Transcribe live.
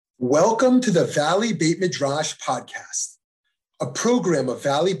Welcome to the Valley Beit Midrash podcast, a program of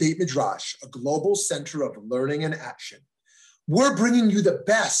Valley Beit Midrash, a global center of learning and action. We're bringing you the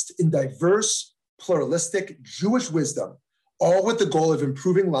best in diverse, pluralistic Jewish wisdom, all with the goal of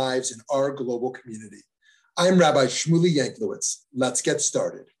improving lives in our global community. I'm Rabbi Shmuley Yanklowitz. Let's get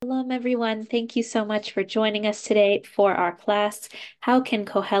started. Shalom, everyone. Thank you so much for joining us today for our class, How Can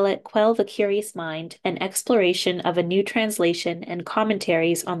Qohelet Quell the Curious Mind? An exploration of a new translation and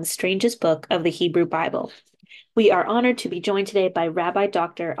commentaries on the strangest book of the Hebrew Bible. We are honored to be joined today by Rabbi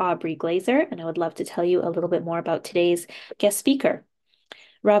Dr. Aubrey Glazer, and I would love to tell you a little bit more about today's guest speaker.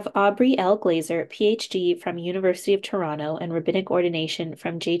 Rav Aubrey L. Glazer, PhD from University of Toronto and rabbinic ordination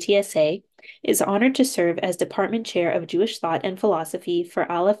from JTSA, is honored to serve as Department Chair of Jewish Thought and Philosophy for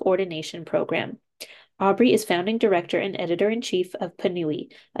Aleph Ordination Program. Aubrey is founding director and editor-in-chief of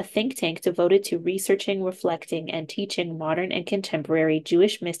Panui, a think tank devoted to researching, reflecting, and teaching modern and contemporary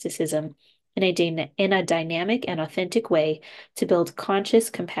Jewish mysticism in a dynamic and authentic way to build conscious,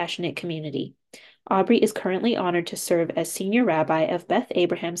 compassionate community. Aubrey is currently honored to serve as senior rabbi of Beth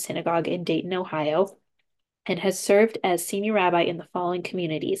Abraham Synagogue in Dayton, Ohio, and has served as senior rabbi in the following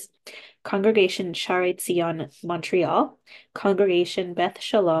communities: Congregation Shaarei Zion, Montreal, Congregation Beth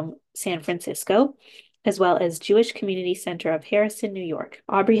Shalom, San Francisco, as well as Jewish Community Center of Harrison, New York.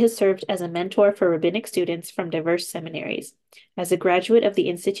 Aubrey has served as a mentor for rabbinic students from diverse seminaries. As a graduate of the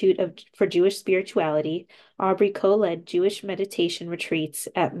Institute for Jewish Spirituality, Aubrey co-led Jewish meditation retreats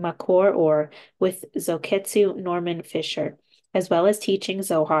at Makor Or with Zoketsu Norman Fisher, as well as teaching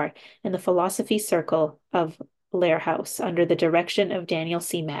Zohar in the Philosophy Circle of Lair House under the direction of Daniel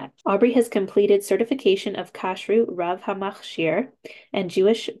C. Matt. Aubrey has completed certification of Kashrut Rav HaMachshir and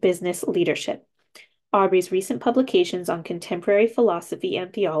Jewish Business Leadership. Aubrey's recent publications on contemporary philosophy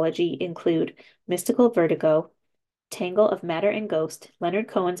and theology include Mystical Vertigo, Tangle of Matter and Ghost, Leonard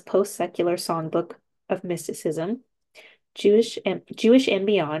Cohen's post-secular songbook of mysticism, Jewish and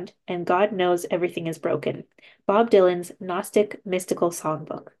Beyond, and God Knows Everything is Broken, Bob Dylan's Gnostic Mystical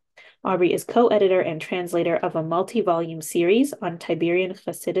Songbook. Aubrey is co-editor and translator of a multi-volume series on Tiberian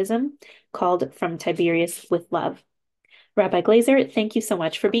Hasidism called From Tiberias with Love. Rabbi Glazer, thank you so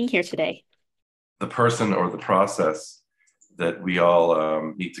much for being here today. The person or the process that we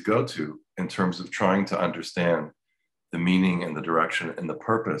all need to go to in terms of trying to understand the meaning and the direction and the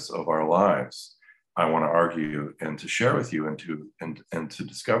purpose of our lives, I want to argue and to share with you and to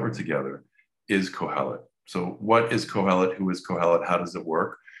discover together is Qohelet. So what is Qohelet? Who is Qohelet? How does it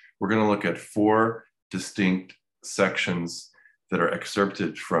work? We're going to look at four distinct sections that are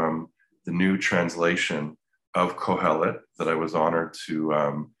excerpted from the new translation of Qohelet that I was honored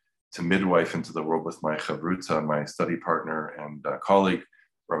to midwife into the world with my chavruta, my study partner and colleague,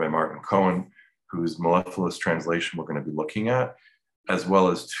 Rabbi Martin Cohen, whose mellifluous translation we're going to be looking at, as well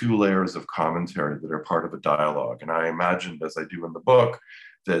as two layers of commentary that are part of a dialogue. And I imagined, as I do in the book,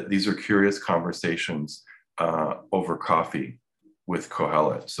 that these are curious conversations over coffee with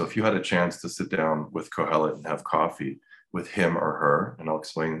Qohelet. So if you had a chance to sit down with Qohelet and have coffee with him or her, and I'll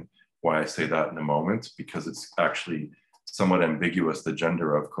explain why I say that in a moment, because it's actually somewhat ambiguous, the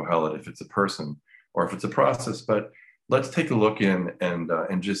gender of Qohelet, if it's a person or if it's a process. But let's take a look in and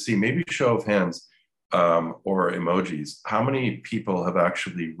just see, maybe show of hands or emojis, how many people have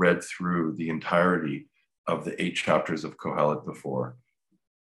actually read through the entirety of the 8 chapters of Qohelet before?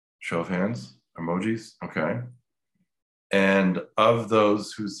 Show of hands, emojis, okay. And of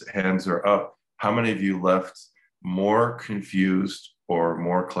those whose hands are up, how many of you left more confused or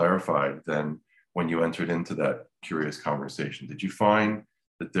more clarified than when you entered into that curious conversation? Did you find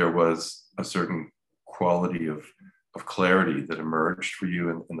that there was a certain quality of clarity that emerged for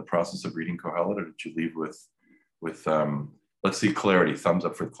you in the process of reading Qohelet, or did you leave with let's see, clarity, thumbs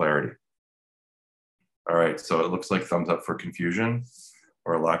up for clarity. All right, so it looks like thumbs up for confusion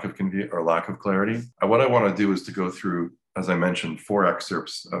or a lack of clarity. What I want to do is to go through, as I mentioned, 4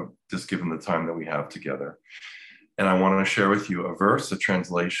 excerpts of just given the time that we have together. And I want to share with you a verse, a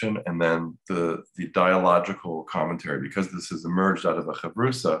translation, and then the dialogical commentary, because this has emerged out of a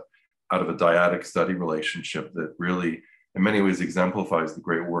chavrusa, out of a dyadic study relationship that really, in many ways, exemplifies the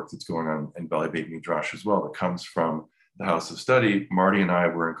great work that's going on in Valley Beit Midrash as well. That comes from the House of Study. Marty and I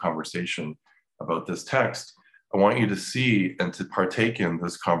were in conversation about this text. I want you to see and to partake in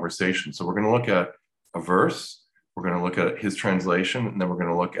this conversation. So we're going to look at a verse, we're going to look at his translation, and then we're going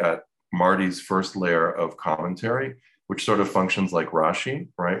to look at Marty's first layer of commentary, which sort of functions like Rashi,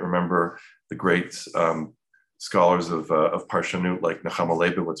 right? Remember the great scholars of Parshanut like Nechama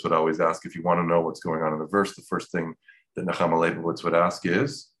Leibowitz would always ask, if you want to know what's going on in a verse, the first thing that Nechama Leibowitz would ask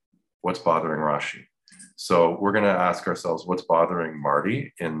is, what's bothering Rashi? So we're going to ask ourselves what's bothering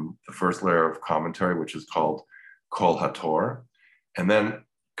Marty in the first layer of commentary, which is called Qohelet, and then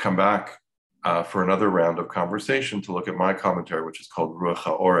come back for another round of conversation to look at my commentary, which is called Ruach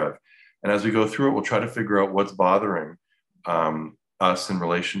HaOrev. And as we go through it, we'll try to figure out what's bothering us in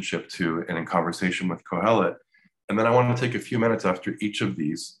relationship to and in conversation with Qohelet. And then I want to take a few minutes after each of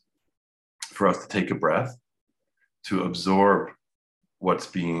these for us to take a breath, to absorb what's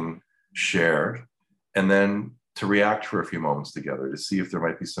being shared, and then to react for a few moments together to see if there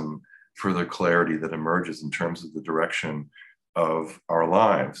might be some further clarity that emerges in terms of the direction of our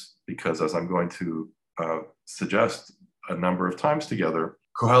lives. Because as I'm going to suggest a number of times together,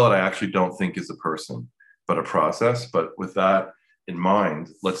 Qohelet I actually don't think is a person, but a process. But with that in mind,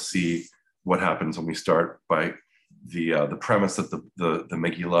 let's see what happens when we start by the premise that the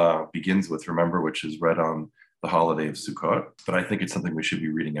Megillah begins with, remember, which is read on the holiday of Sukkot. But I think it's something we should be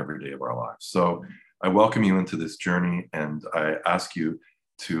reading every day of our lives. So I welcome you into this journey, and I ask you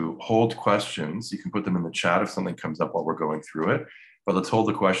to hold questions. You can put them in the chat if something comes up while we're going through it, but let's hold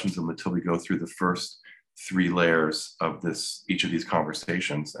the questions until we go through the first 3 layers of each of these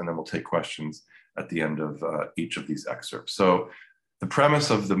conversations, and then we'll take questions at the end of each of these excerpts. So the premise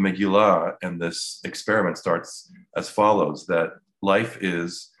of the Megillah and this experiment starts as follows, that life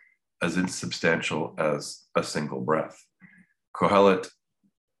is as insubstantial as a single breath. Qohelet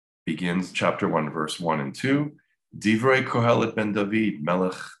begins chapter 1, verse 1 and 2. Divrei Qohelet ben David,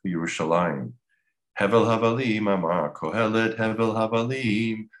 melech Yerushalayim. Hevel havalim amar Qohelet, hevel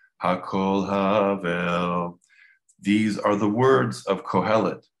havalim, hakol havel. These are the words of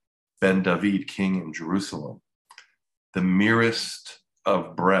Qohelet ben David, king in Jerusalem. The merest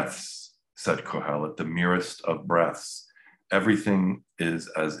of breaths, said Qohelet, the merest of breaths. Everything is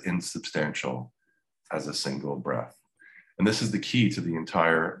as insubstantial as a single breath. And this is the key to the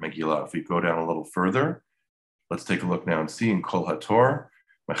entire Megillah. If we go down a little further, let's take a look now and see in Qohelet,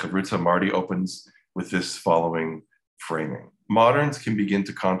 my chavritza Marty opens with this following framing. Moderns can begin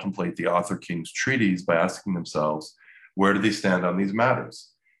to contemplate the author king's treatise by asking themselves, where do they stand on these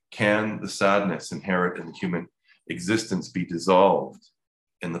matters? Can the sadness inherent in the human existence be dissolved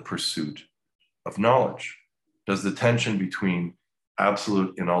in the pursuit of knowledge? Does the tension between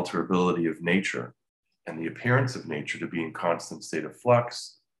absolute inalterability of nature and the appearance of nature to be in constant state of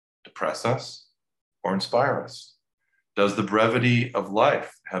flux depress us or inspire us? Does the brevity of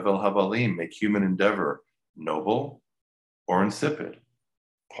life, hevel havalim, make human endeavor noble or insipid,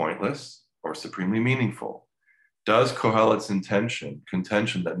 pointless or supremely meaningful? Does Qohelet's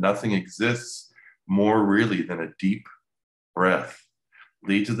contention that nothing exists more really than a deep breath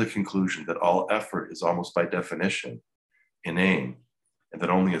lead to the conclusion that all effort is almost by definition inane, and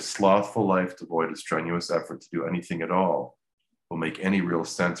that only a slothful life devoid of strenuous effort to do anything at all will make any real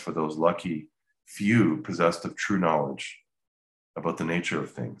sense for those lucky few possessed of true knowledge about the nature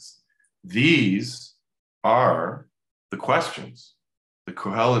of things? These are the questions that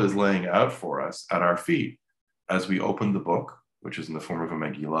Qohelet is laying out for us at our feet as we open the book, which is in the form of a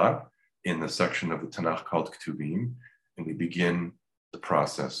Megillah, in the section of the Tanakh called Ketuvim, and we begin the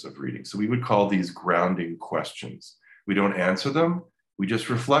process of reading. So we would call these grounding questions. We don't answer them, we just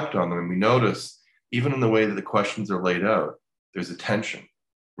reflect on them, and we notice, even in the way that the questions are laid out, there's a tension,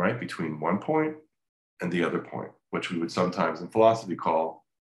 right, between one point and the other point, which we would sometimes in philosophy call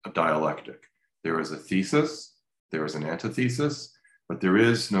a dialectic. There is a thesis, there is an antithesis, but there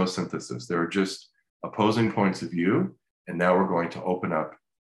is no synthesis. There are just opposing points of view, and now we're going to open up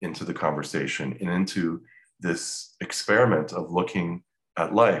into the conversation and into this experiment of looking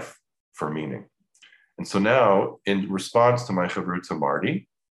at life for meaning. And so now, in response to my chavritza Marty,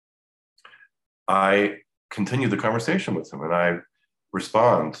 I continue the conversation with him, and I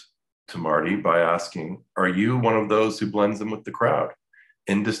respond to Marty by asking, are you one of those who blends in with the crowd,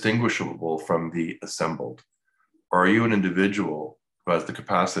 indistinguishable from the assembled? Or are you an individual who has the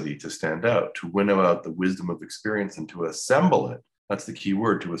capacity to stand out, to winnow out the wisdom of experience and to assemble it? That's the key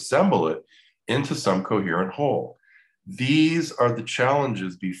word, to assemble it into some coherent whole. These are the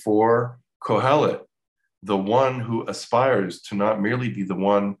challenges before Qohelet, the one who aspires to not merely be the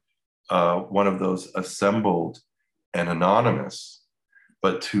one of those assembled and anonymous,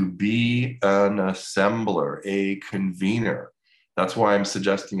 but to be an assembler, a convener. That's why I'm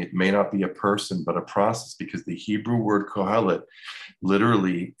suggesting it may not be a person, but a process, because the Hebrew word Qohelet,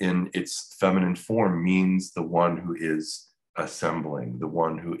 literally in its feminine form, means the one who is assembling, the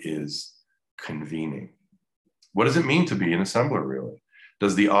one who is convening. What does it mean to be an assembler, really?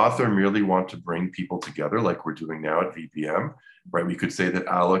 Does the author merely want to bring people together like we're doing now at VPM, right? We could say that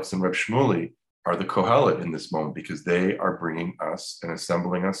Alex and Reb Shmuley are the Qohelet in this moment because they are bringing us and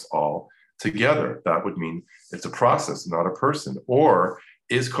assembling us all together. That would mean it's a process, not a person. Or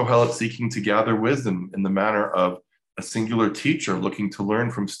is Qohelet seeking to gather wisdom in the manner of a singular teacher looking to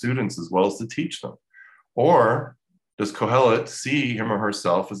learn from students as well as to teach them? Or does Qohelet see him or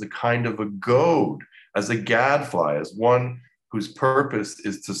herself as a kind of a goad, as a gadfly, as one whose purpose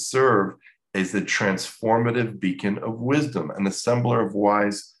is to serve as a transformative beacon of wisdom, an assembler of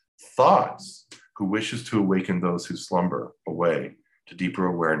wise thoughts, who wishes to awaken those who slumber away to deeper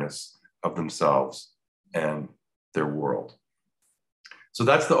awareness of themselves and their world? So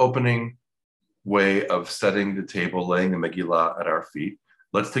that's the opening way of setting the table, laying the Megillah at our feet.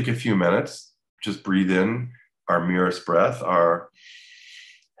 Let's take a few minutes, just breathe in our mirror's breath, our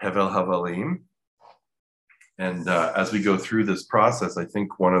Hevel Havalim. And as we go through this process, I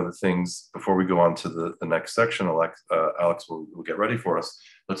think one of the things, before we go on to the next section, Alex will get ready for us.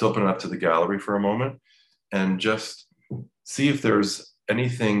 Let's open it up to the gallery for a moment and just see if there's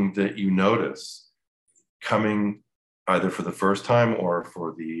anything that you notice coming either for the first time or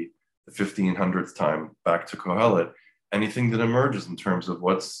for the 1500th time back to Qohelet, anything that emerges in terms of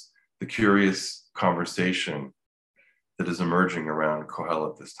what's the curious conversation that is emerging around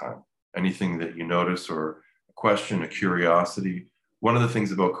Qohelet this time. Anything that you notice, or a question, a curiosity. One of the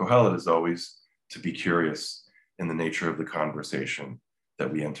things about Qohelet is always to be curious in the nature of the conversation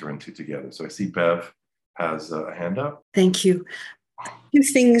that we enter into together. So I see Bev has a hand up. Thank you. Two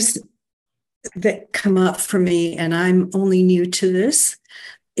things that come up for me, and I'm only new to this,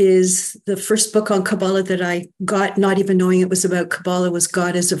 is the first book on Kabbalah that I got, not even knowing it was about Kabbalah, was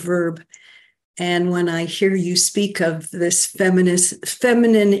God as a Verb. And when I hear you speak of this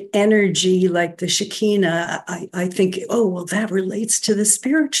feminine energy, like the Shekinah, I think, oh, well, that relates to the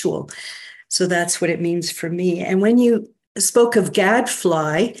spiritual. So that's what it means for me. And when you spoke of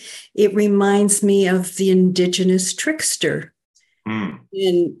gadfly, it reminds me of the indigenous trickster.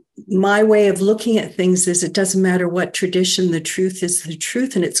 And my way of looking at things is it doesn't matter what tradition, the truth is the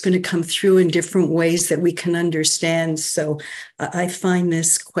truth, and it's going to come through in different ways that we can understand. So I find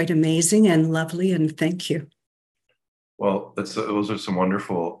this quite amazing and lovely, and thank you. Well, those are some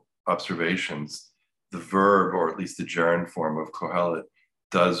wonderful observations. The verb, or at least the gerund form of Qohelet,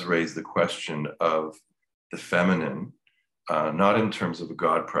 does raise the question of the feminine, not in terms of a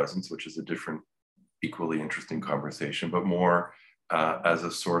God presence, which is a different, equally interesting conversation, but more as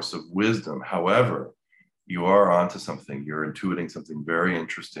a source of wisdom. However, you are onto something. You're intuiting something very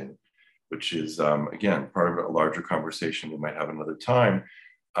interesting, which is, again, part of a larger conversation we might have another time.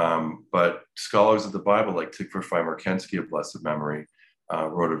 But scholars of the Bible, like Tikva Frymer-Kensky of blessed memory,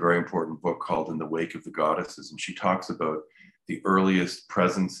 wrote a very important book called In the Wake of the Goddesses. And she talks about the earliest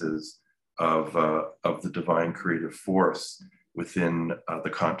presences of the divine creative force within the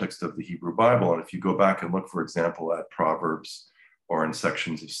context of the Hebrew Bible. And if you go back and look, for example, at Proverbs, or in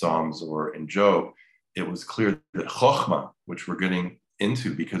sections of Psalms, or in Job, it was clear that Chokhmah, which we're getting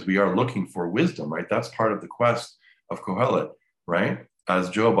into because we are looking for wisdom, right? That's part of the quest of Qohelet, right? As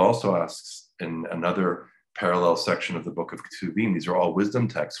Job also asks in another parallel section of the book of Ketuvim, these are all wisdom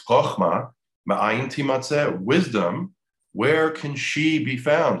texts. Chokhmah, ma'ayin timatzeh, wisdom, where can she be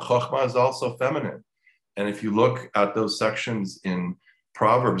found? Chokhmah is also feminine. And if you look at those sections in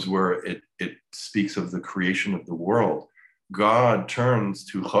Proverbs where it speaks of the creation of the world, God turns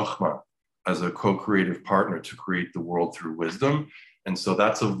to Chokhmah as a co-creative partner to create the world through wisdom. And so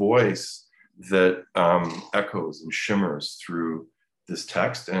that's a voice that echoes and shimmers through this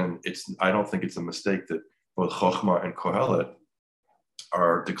text. And I don't think it's a mistake that both Chokhmah and Qohelet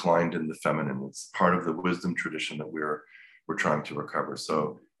are declined in the feminine. It's part of the wisdom tradition that we're trying to recover.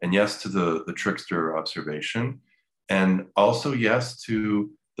 So, and yes to the trickster observation, and also yes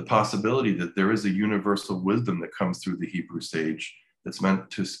to the possibility that there is a universal wisdom that comes through the Hebrew sage that's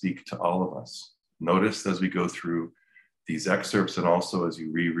meant to speak to all of us. Notice as we go through these excerpts, and also as you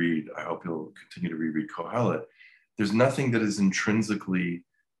reread, I hope you'll continue to reread Qohelet, there's nothing that is intrinsically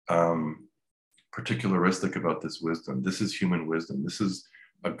particularistic about this wisdom. This is human wisdom. This is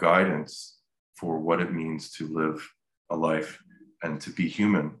a guidance for what it means to live a life and to be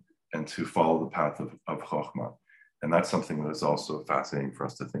human and to follow the path of Chokhmah. And that's something that is also fascinating for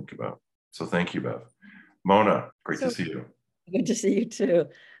us to think about. So thank you, Bev. Mona, great to see you. Good to see you too.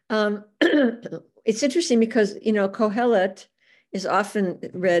 It's interesting because, Qohelet is often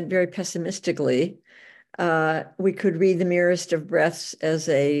read very pessimistically. We could read the merest of breaths as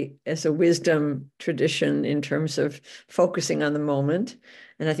a wisdom tradition in terms of focusing on the moment.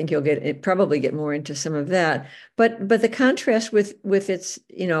 And I think you'll probably get more into some of that. But the contrast with its,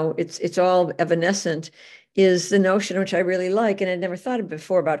 it's all evanescent, is the notion, which I really like, and I'd never thought of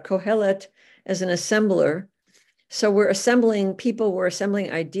before, about Qohelet as an assembler. So we're assembling people, we're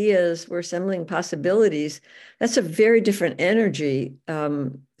assembling ideas, we're assembling possibilities. That's a very different energy,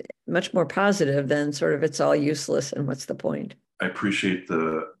 much more positive than sort of it's all useless and what's the point? I appreciate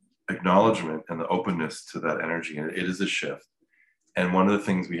the acknowledgement and the openness to that energy, and it is a shift. And one of the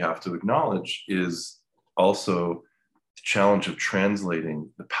things we have to acknowledge is also the challenge of translating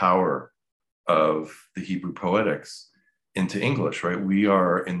the power of the Hebrew poetics into English, right? We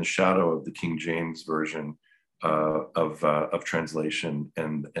are in the shadow of the King James version of translation,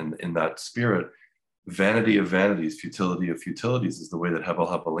 and in that spirit, vanity of vanities, futility of futilities is the way that Hebel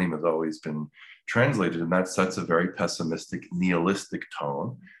Habelim has always been translated, and that sets a very pessimistic, nihilistic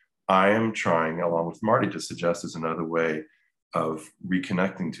tone. I am trying, along with Marty, to suggest is another way of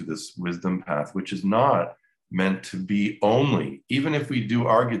reconnecting to this wisdom path, which is not meant to be only, even if we do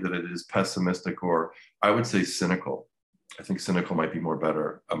argue that it is pessimistic, or I would say cynical. I think cynical might be more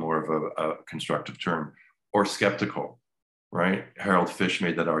of a constructive term, or skeptical, right? Harold Fish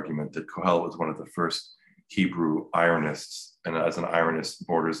made that argument that Qohelet was one of the first Hebrew ironists, and as an ironist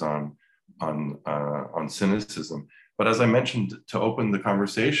borders on cynicism. But as I mentioned to open the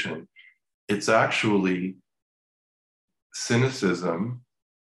conversation, it's actually cynicism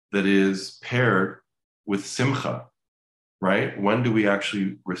that is paired with simcha, right? When do we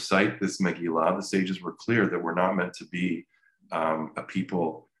actually recite this Megillah? The sages were clear that we're not meant to be a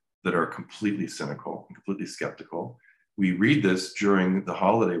people that are completely cynical and completely skeptical. We read this during the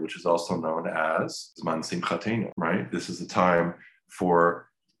holiday, which is also known as Zman Simchatenu, right? This is a time for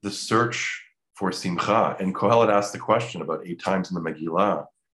the search for simcha. And Qohelet asked the question about 8 times in the Megillah,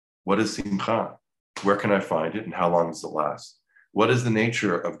 what is simcha? Where can I find it, and how long does it last? What is the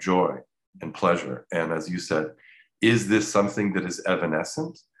nature of joy and pleasure? And as you said, is this something that is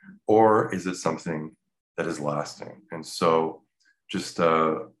evanescent, or is it something that is lasting? And so just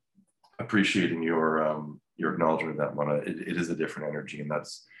appreciating your acknowledgement of that, Mona. It is a different energy, and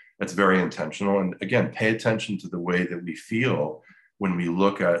that's very intentional. And again, pay attention to the way that we feel when we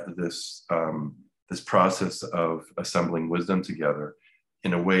look at this this process of assembling wisdom together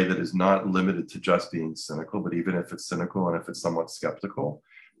in a way that is not limited to just being cynical, but even if it's cynical and if it's somewhat skeptical,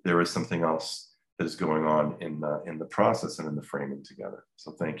 there is something else that is going on in the process and in the framing together.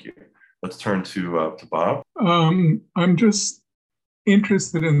 So thank you. Let's turn to Bob. I'm just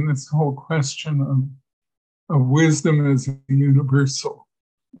interested in this whole question of wisdom as a universal.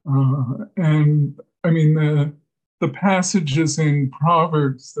 And I mean, the passages in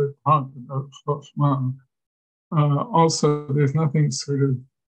Proverbs that talk about Chokhmah, also there's nothing sort of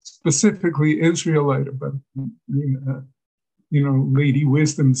specifically Israelite about, Lady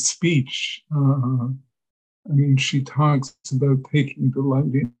Wisdom's speech. I mean, she talks about taking delight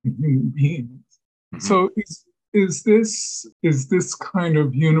in human beings. Mm-hmm. So is this kind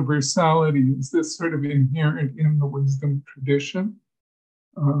of universality, is this sort of inherent in the wisdom tradition?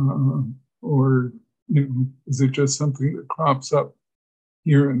 Or, is it just something that crops up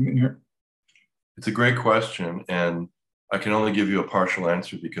here and there? It's a great question, and I can only give you a partial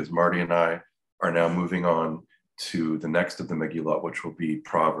answer because Marty and I are now moving on to the next of the Megillah, which will be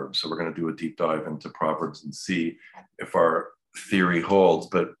Proverbs. So we're going to do a deep dive into Proverbs and see if our theory holds,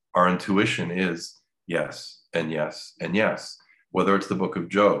 but our intuition is yes, and yes, and yes. Whether it's the book of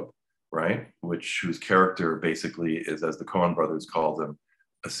Job, right, whose character basically is, as the Coen brothers called him,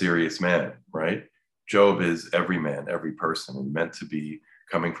 a serious man, right? Job is every man, every person, and meant to be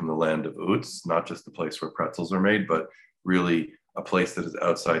coming from the land of Uz, not just the place where pretzels are made, but really a place that is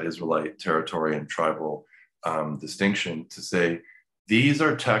outside Israelite territory and tribal distinction, to say these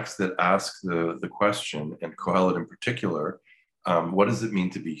are texts that ask the question, and Qohelet in particular, what does it mean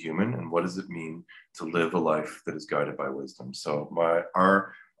to be human, and what does it mean to live a life that is guided by wisdom? So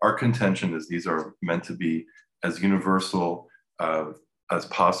our contention is these are meant to be as universal as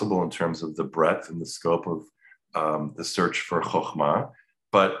possible in terms of the breadth and the scope of the search for Chokhmah,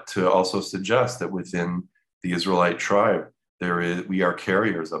 but to also suggest that within the Israelite tribe, we are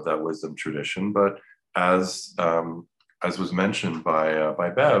carriers of that wisdom tradition. But as was mentioned by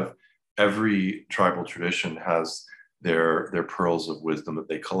Bev, every tribal tradition has their pearls of wisdom that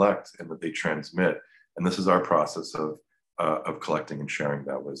they collect and that they transmit. And this is our process of collecting and sharing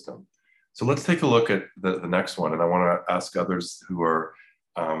that wisdom. So let's take a look at the next one. And I want to ask others who are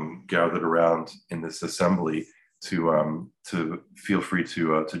gathered around in this assembly to feel free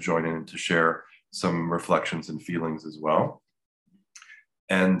to join in and to share some reflections and feelings as well.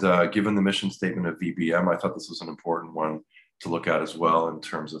 And given the mission statement of VBM, I thought this was an important one to look at as well in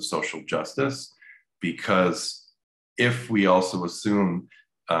terms of social justice, because if we also assume,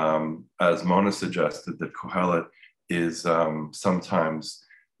 as Mona suggested, that Qohelet is sometimes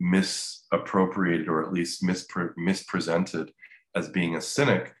appropriated or at least mispresented as being a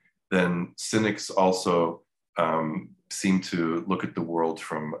cynic, then cynics also seem to look at the world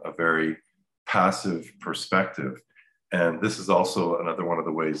from a very passive perspective. And this is also another one of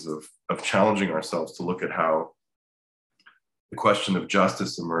the ways of challenging ourselves to look at how the question of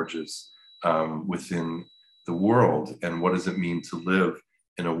justice emerges within the world, and what does it mean to live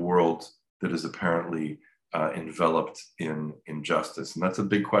in a world that is apparently enveloped in injustice. And that's a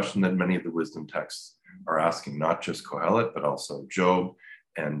big question that many of the wisdom texts are asking, not just Qohelet, but also Job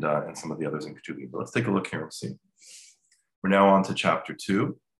and some of the others in Ketuvim. But let's take a look here and see. We're now on to chapter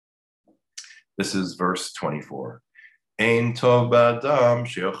 2. This is verse 24. Ein tov b'adam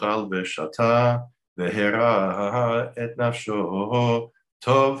she'ochal v'shata v'hera et nafsho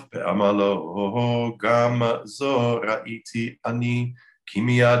tov be'amalo gam zo ra'iti ani ki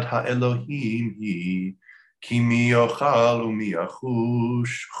miyad ha'elohim hi ki mi yochal u'mi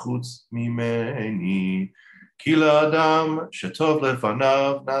yachush chutz mimeni ki la'adam she'tov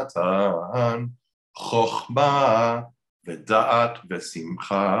lefanav natan chochma v'da'at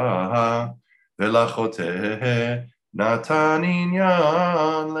v'simcha v'lachoteh natan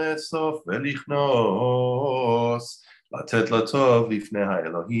inyan lesof v'lichnos לתת לטוב לפני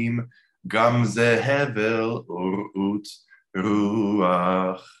האלוהים, גם זה הבל ורעות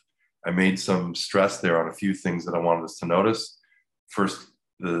ruach. I made some stress there on a few things that I wanted us to notice. First,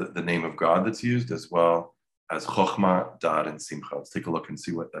 the name of God that's used, as well as chokhmah, da'at, and simcha. Let's take a look and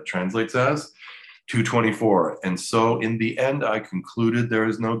see what that translates as. 2:24. And so in the end, I concluded there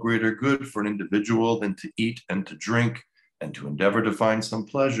is no greater good for an individual than to eat and to drink and to endeavor to find some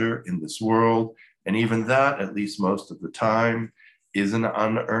pleasure in this world. And even that, at least most of the time, is an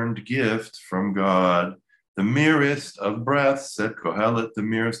unearned gift from God. The merest of breaths, said Qohelet, the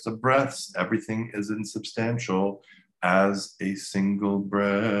merest of breaths, everything is insubstantial as a single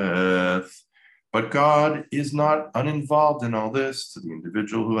breath. But God is not uninvolved in all this. To the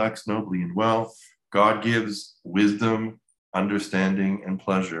individual who acts nobly and well, God gives wisdom, understanding, and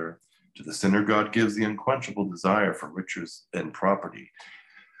pleasure. To the sinner, God gives the unquenchable desire for riches and property,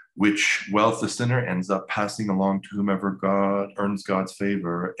 which wealth the sinner ends up passing along to whomever God earns God's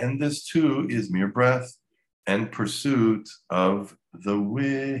favor. And this too is mere breath and pursuit of the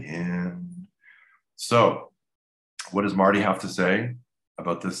wind. So what does Marty have to say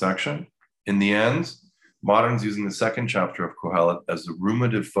about this section? In the end, moderns using the second chapter of Qohelet as a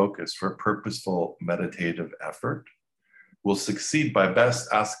ruminative focus for purposeful meditative effort will succeed by best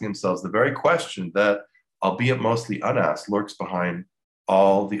asking themselves the very question that, albeit mostly unasked, lurks behind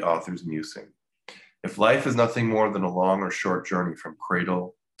all the author's musing. If life is nothing more than a long or short journey from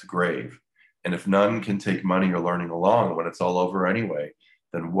cradle to grave, and if none can take money or learning along when it's all over anyway,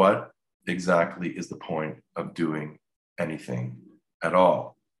 then what exactly is the point of doing anything at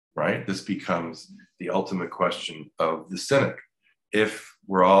all, right? This becomes the ultimate question of the cynic. If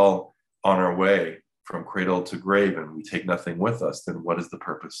we're all on our way from cradle to grave and we take nothing with us, then what is the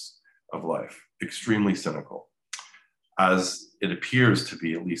purpose of life? Extremely cynical, as it appears to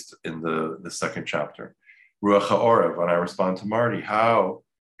be, at least in the second chapter. Ruach ha'orev, when I respond to Marty, how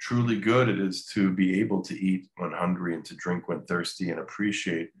truly good it is to be able to eat when hungry and to drink when thirsty and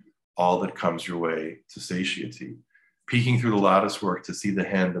appreciate all that comes your way to satiety. Peeking through the lattice work to see the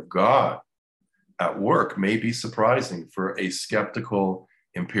hand of God at work may be surprising for a skeptical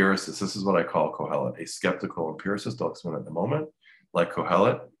empiricist. This is what I call Qohelet, a skeptical empiricist. I'll explain at the moment, like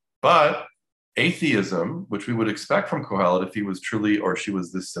Qohelet. But atheism, which we would expect from Qohelet if he was truly or she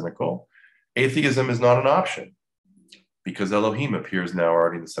was this cynical, atheism is not an option because Elohim appears now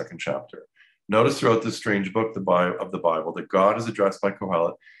already in the second chapter. Notice throughout this strange book of the Bible that God is addressed by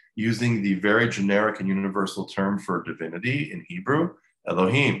Qohelet using the very generic and universal term for divinity in Hebrew,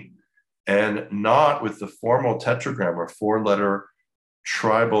 Elohim, and not with the formal tetragram or four-letter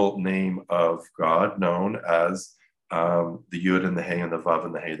tribal name of God known as the Yud and the Hey and the Vav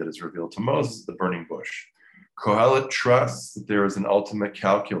and the Hey that is revealed to Moses, the burning bush. Qohelet trusts that there is an ultimate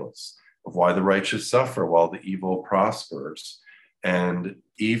calculus of why the righteous suffer while the evil prospers. And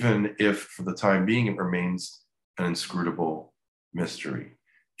even if for the time being it remains an inscrutable mystery,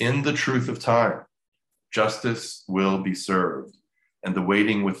 in the truth of time, justice will be served. And the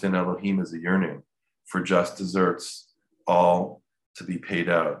waiting within Elohim is a yearning for just deserts, all to be paid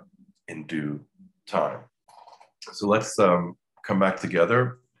out in due time. So let's come back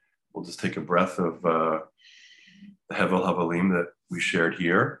together. We'll just take a breath of the Hevel Havalim that we shared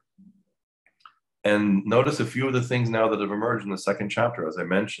here. And notice a few of the things now that have emerged in the second chapter. As I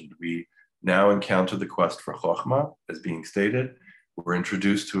mentioned, we now encounter the quest for Chokhmah as being stated. We're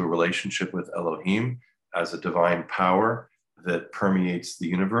introduced to a relationship with Elohim as a divine power that permeates the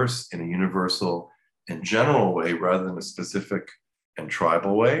universe in a universal and general way rather than a specific and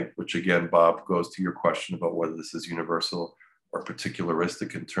tribal way, which again, Bob, goes to your question about whether this is universal or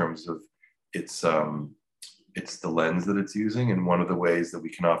particularistic in terms of its the lens that it's using. And one of the ways that we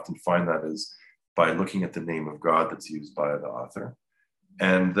can often find that is by looking at the name of God that's used by the author.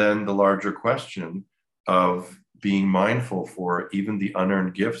 And then the larger question of being mindful for even the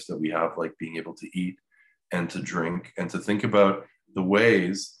unearned gifts that we have, like being able to eat and to drink, and to think about the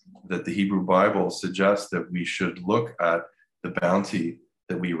ways that the Hebrew Bible suggests that we should look at the bounty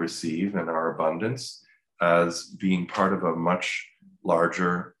that we receive and our abundance as being part of a much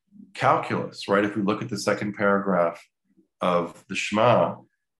larger calculus, right? If we look at the second paragraph of the Shema,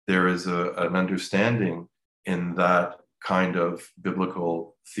 there is an understanding in that kind of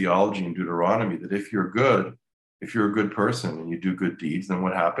biblical theology in Deuteronomy that if you're a good person and you do good deeds, then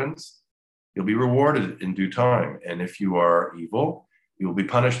what happens? You'll be rewarded in due time. And if you are evil, you will be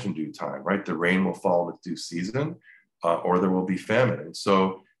punished in due time, right? The rain will fall in its due season, or there will be famine. And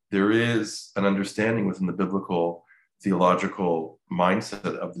so there is an understanding within the biblical theological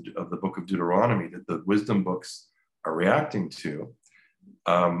mindset of the book of Deuteronomy that the wisdom books are reacting to,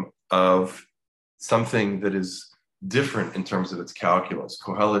 of something that is different in terms of its calculus.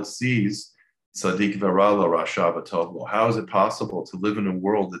 Qohelet sees Tzaddik v'ra Rasha v'tov lo. How is it possible to live in a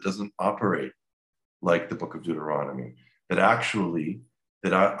world that doesn't operate like the book of Deuteronomy? That actually,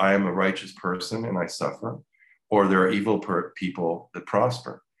 that I am a righteous person and I suffer, or there are evil people that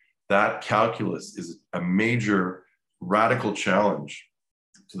prosper. That calculus is a major radical challenge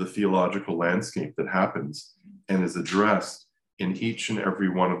to the theological landscape that happens and is addressed in each and every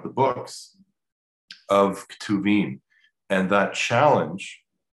one of the books of Ketuvim. And that challenge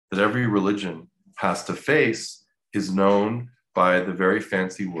that every religion has to face is known by the very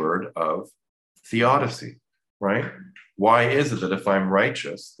fancy word of theodicy, right? Why is it that if I'm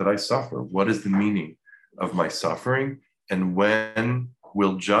righteous, that I suffer? What is the meaning of my suffering? And when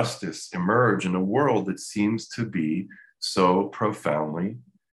will justice emerge in a world that seems to be so profoundly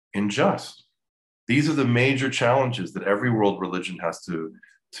unjust? These are the major challenges that every world religion has to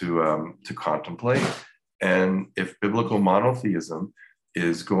contemplate. And if biblical monotheism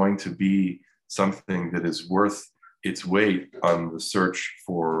is going to be something that is worth its weight on the search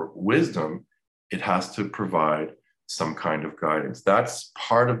for wisdom, it has to provide some kind of guidance. That's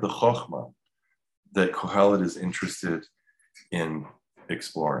part of the chokhmah that Qohelet is interested in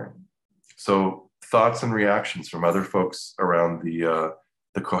exploring. So thoughts and reactions from other folks around the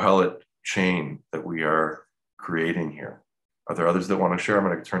Qohelet chain that we are creating here. Are there others that want to share? I'm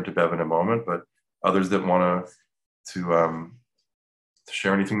going to turn to Bev in a moment, but others that want to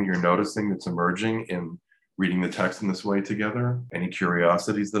share anything that you're noticing that's emerging in reading the text in this way together? Any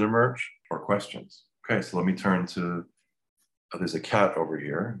curiosities that emerge or questions? Okay, so let me turn to, there's a cat over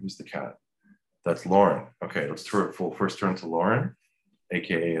here. Who's the cat? That's Lauren. Okay, we'll first turn to Lauren,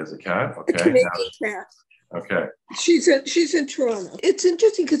 AKA as a cat. Okay. A Canadian cat. Okay. She's in Toronto. It's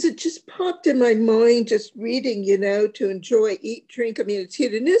interesting because it just popped in my mind just reading, to enjoy, eat, drink. I mean, it's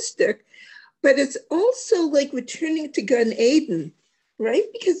hedonistic, but it's also like returning to Gan Eden, right?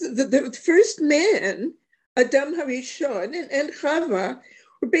 Because the first man, Adam Harishon and Chava,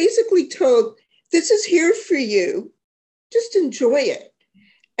 were basically told, this is here for you, just enjoy it.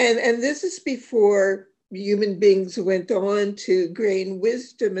 And this is before human beings went on to gain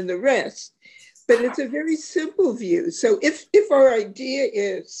wisdom and the rest. But it's a very simple view. So if our idea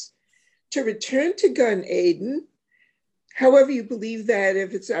is to return to Gan Eden, however you believe that,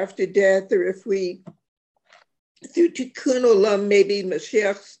 if it's after death or if we, through Tikkun Olam, maybe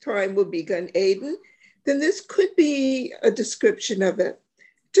Mashiach's time will be Gan Eden, then this could be a description of it.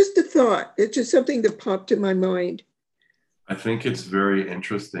 Just a thought. It's just something that popped in my mind. I think it's very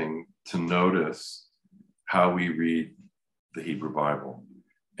interesting to notice how we read the Hebrew Bible.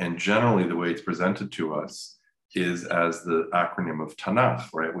 And generally, the way it's presented to us is as the acronym of Tanakh,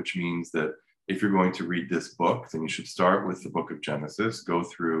 right? Which means that if you're going to read this book, then you should start with the book of Genesis, go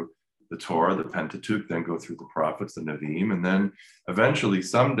through the Torah, the Pentateuch, then go through the prophets, the Nevi'im, and then eventually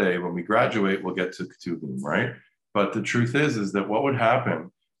someday when we graduate, we'll get to Ketuvim, right? But the truth is that what would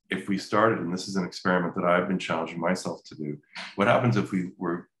happen if we started, and this is an experiment that I've been challenging myself to do, what happens if we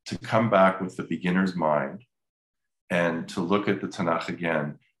were to come back with the beginner's mind and to look at the Tanakh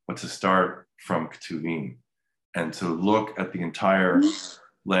again, but to start from Ketuvim and to look at the entire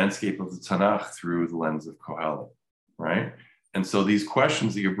landscape of the Tanakh through the lens of Qohelet, right? And so these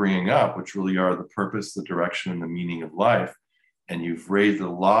questions that you're bringing up, which really are the purpose, the direction, and the meaning of life, and you've raised a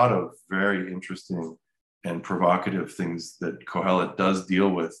lot of very interesting and provocative things that Qohelet does deal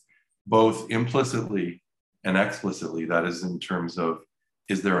with, both implicitly And explicitly, that is in terms of,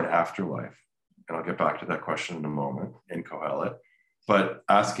 is there an afterlife? And I'll get back to that question in a moment in Qohelet. But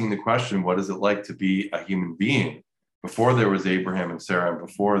asking the question, what is it like to be a human being before there was Abraham and Sarah, and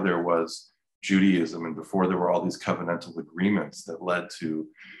before there was Judaism, and before there were all these covenantal agreements that led to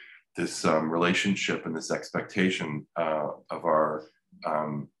this relationship and this expectation of our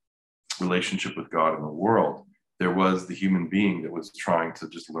relationship with God and the world. There was the human being that was trying to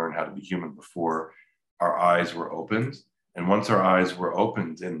just learn how to be human before our eyes were opened. And once our eyes were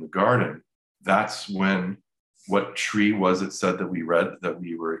opened in the garden, that's when, what tree was it said that we read that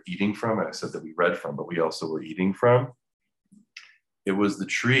we were eating from? I said that we read from, but we also were eating from. It was the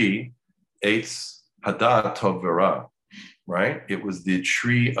tree, Eitz Hadat Tov V'Ra, right? It was the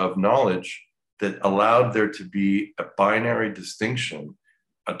tree of knowledge that allowed there to be a binary distinction,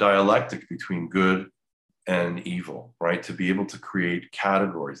 a dialectic between good and evil, right? To be able to create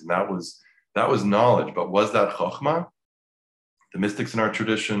categories. And that was knowledge. But was that chokhmah? The mystics in our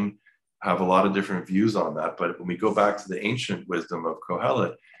tradition have a lot of different views on that. But when we go back to the ancient wisdom of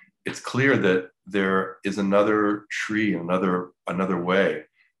Qohelet, it's clear that there is another tree, another way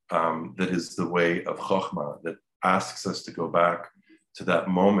that is the way of chokhmah, that asks us to go back to that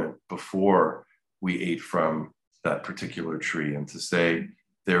moment before we ate from that particular tree, and to say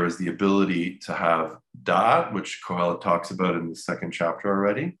there is the ability to have da'at, which Qohelet talks about in the second chapter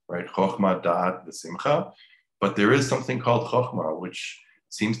already, right? Chokhmah, da'at, v'simcha. But there is something called chokhmah, which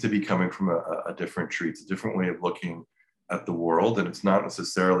seems to be coming from a different tree. It's a different way of looking at the world, and it's not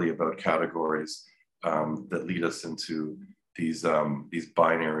necessarily about categories that lead us into these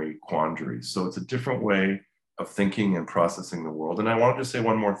binary quandaries. So it's a different way of thinking and processing the world. And I wanted to say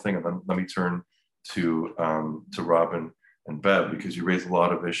one more thing, and then let me turn to Robin and Bev, because you raised a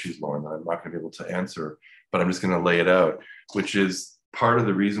lot of issues, Lauren, that I'm not going to be able to answer, but I'm just going to lay it out, which is part of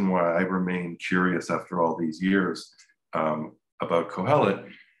the reason why I remain curious after all these years about Qohelet,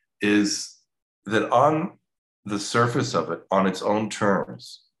 is that on the surface of it, on its own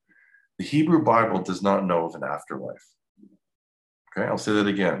terms, the Hebrew Bible does not know of an afterlife. Okay, I'll say that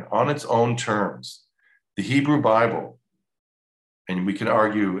again. On its own terms, the Hebrew Bible, and we can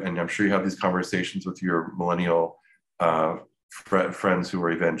argue, and I'm sure you have these conversations with your millennial friends who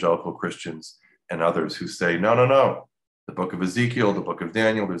are evangelical Christians and others who say, no, the book of Ezekiel, the book of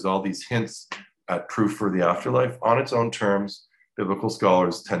Daniel, there's all these hints at proof for the afterlife. On its own terms, biblical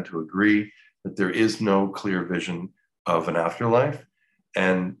scholars tend to agree that there is no clear vision of an afterlife,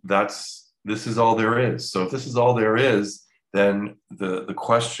 and this is all there is. So if this is all there is, then the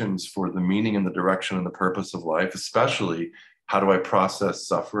questions for the meaning and the direction and the purpose of life, especially how do I process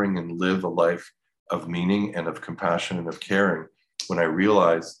suffering and live a life of meaning and of compassion and of caring when I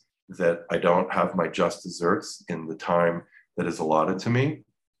realize that I don't have my just desserts in the time that is allotted to me,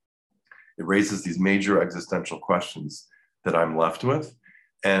 it raises these major existential questions that I'm left with.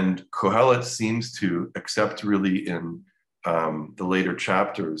 And Qohelet seems to, except really in the later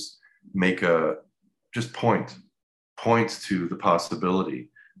chapters, points to the possibility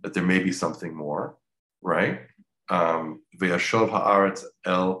that there may be something more, right? V'yashov ha'aretz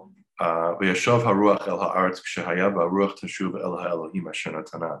v'yashov haruach el ha'aretz k'shehaya ba'ruach teshuv el ha'elohim asher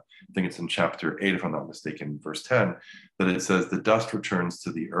natana. I think it's in chapter 8, if I'm not mistaken, verse 10, that it says the dust returns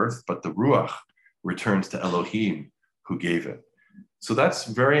to the earth, but the ruach returns to Elohim who gave it. So that's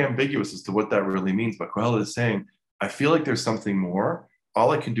very ambiguous as to what that really means. But Qohelet is saying, I feel like there's something more.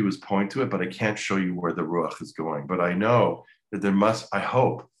 All I can do is point to it, but I can't show you where the ruach is going. But I know that I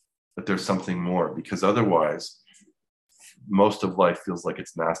hope that there's something more, because otherwise, most of life feels like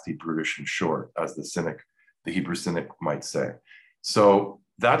it's nasty, brutish, and short, as the Hebrew cynic might say. So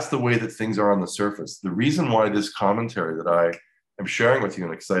that's the way that things are on the surface. The reason why this commentary that I am sharing with you,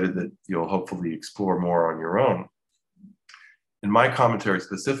 and excited that you'll hopefully explore more on your own, in my commentary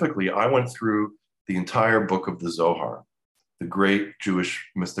specifically, I went through the entire book of the Zohar, the great Jewish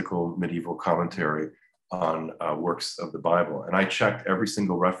mystical medieval commentary on works of the Bible. And I checked every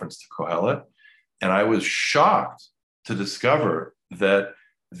single reference to Qohelet, and I was shocked to discover that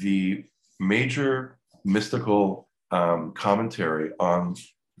the major mystical commentary on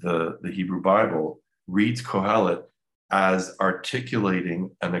the Hebrew Bible reads Qohelet as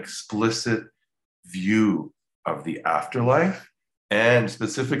articulating an explicit view of the afterlife, and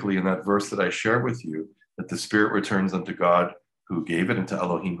specifically in that verse that I shared with you, that the spirit returns unto God who gave it, and to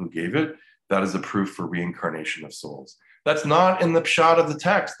Elohim who gave it. That is a proof for reincarnation of souls. That's not in the pshat of the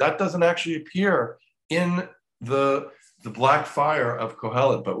text. That doesn't actually appear in the black fire of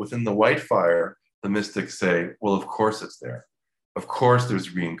Qohelet, but within the white fire, the mystics say, well, of course it's there. Of course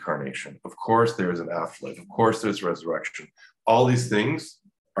there's reincarnation. Of course there's an afterlife. Of course there's resurrection. All these things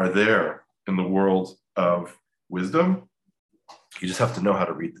are there in the world of wisdom. You just have to know how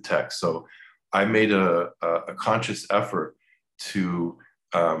to read the text. So I made a conscious effort to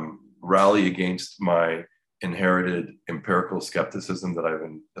rally against my inherited empirical skepticism that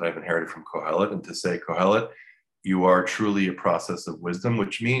I've inherited from Qohelet, and to say, Qohelet, you are truly a process of wisdom,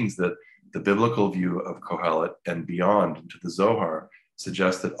 which means that the biblical view of Qohelet and beyond into the Zohar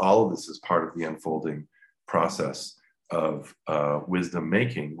suggests that all of this is part of the unfolding process of wisdom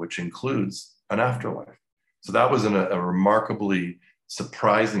making, which includes an afterlife. So that was a remarkably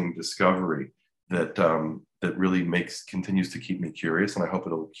surprising discovery that that really continues to keep me curious, and I hope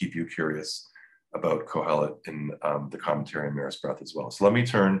it'll keep you curious about Qohelet in the commentary on Mirror's Breath as well. So let me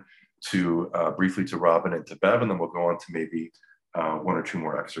turn to briefly to Robin and to Bev, and then we'll go on to maybe one or two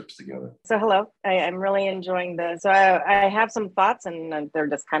more excerpts together. So hello, I'm really enjoying this. So I have some thoughts, and they're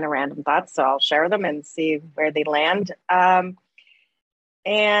just kind of random thoughts, so I'll share them and see where they land.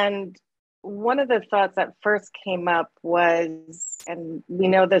 And one of the thoughts that first came up was, and we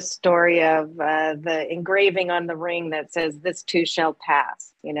know the story of the engraving on the ring that says, "This too shall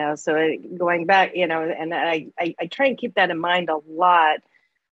pass," so going back, and I try and keep that in mind a lot,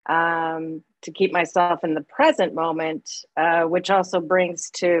 to keep myself in the present moment, which also brings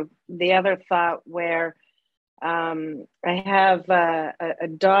to the other thought where I have a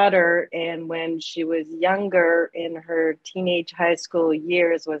daughter, and when she was younger in her teenage high school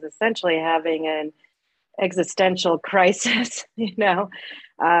years was essentially having an existential crisis,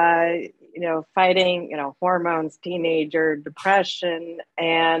 fighting, hormones, teenager depression,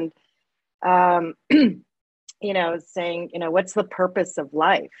 and, saying, what's the purpose of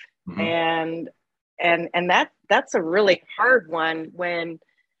life? Mm-hmm. And that's a really hard one when,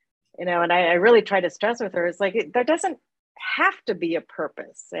 and I really try to stress with her, it's like, there doesn't have to be a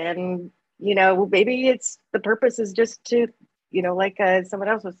purpose. And, maybe the purpose is just to, like someone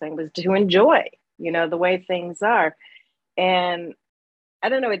else was saying, was to enjoy, the way things are. And I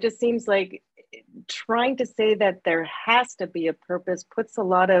don't know, it just seems like trying to say that there has to be a purpose puts a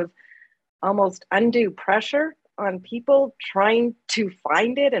lot of almost undue pressure on people trying to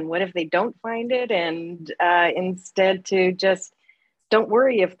find it. And what if they don't find it? And instead to just don't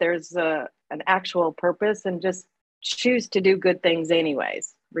worry if there's an actual purpose, and just choose to do good things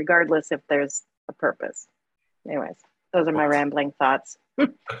anyways, regardless if there's a purpose. Anyways, those are my rambling thoughts.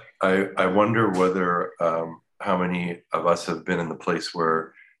 I wonder whether how many of us have been in the place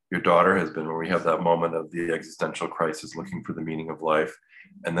where your daughter has been, where we have that moment of the existential crisis, looking for the meaning of life.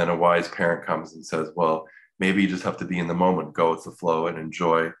 And then a wise parent comes and says, well, maybe you just have to be in the moment, go with the flow and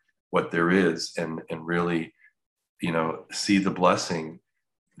enjoy what there is, and really, see the blessing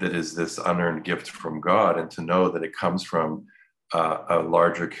that is this unearned gift from God, and to know that it comes from a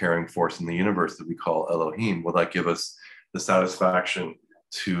larger caring force in the universe that we call Elohim. Will that give us the satisfaction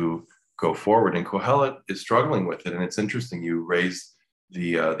to go forward? And Qohelet is struggling with it. And it's interesting, you raised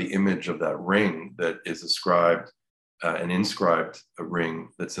the image of that ring that is ascribed, an inscribed ring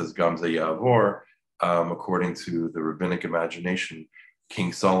that says Gamze Yavor. According to the rabbinic imagination,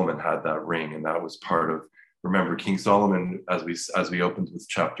 King Solomon had that ring, and that was part of, remember, King Solomon, as we opened with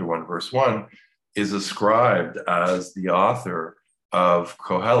chapter 1, verse 1, is ascribed as the author of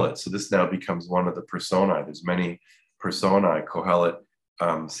Qohelet. So this now becomes one of the personae. There's many personae. Qohelet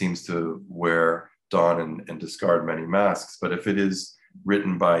seems to wear, don, and discard many masks. But if it is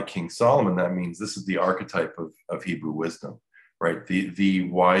written by King Solomon, that means this is the archetype of Hebrew wisdom, right? The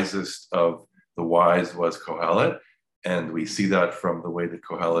wisest of the wise was Qohelet. And we see that from the way that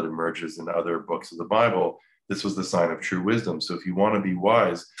Qohelet emerges in other books of the Bible. This was the sign of true wisdom. So if you want to be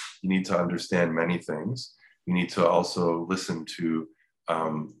wise, you need to understand many things. You need to also listen to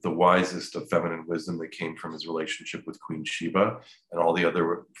the wisest of feminine wisdom that came from his relationship with Queen Sheba and all the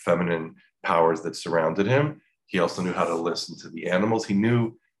other feminine powers that surrounded him. He also knew how to listen to the animals. He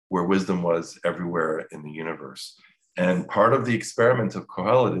knew where wisdom was everywhere in the universe. And part of the experiment of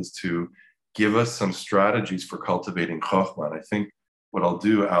Qohelet is to give us some strategies for cultivating Chokhmah. And I think what I'll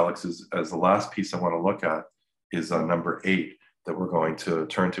do, Alex, is as the last piece I want to look at is number 8 that we're going to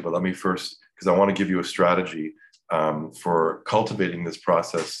turn to. But let me first, because I want to give you a strategy for cultivating this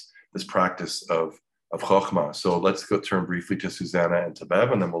process, this practice of Chokhmah. So let's go turn briefly to Susanna and to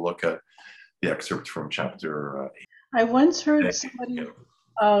Bev, and then we'll look at the excerpt from chapter 8. I once heard somebody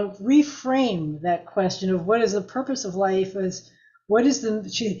reframe that question of what is the purpose of life as, what is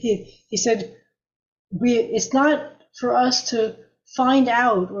he said, it's not for us to find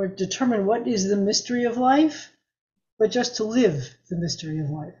out or determine what is the mystery of life, but just to live the mystery of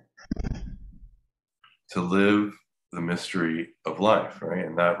life. To live the mystery of life, right?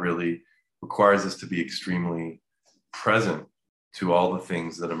 And that really requires us to be extremely present to all the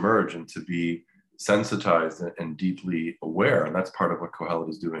things that emerge, and to be sensitized and deeply aware. And that's part of what Qohelet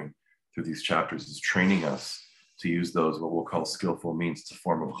is doing through these chapters, is training us to use those, what we'll call skillful means, to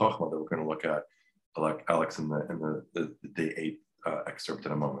form of Chokhmah that we're going to look at, Alex, in the day 8 excerpt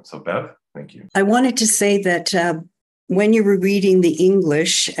in a moment. So Bev, thank you. I wanted to say that when you were reading the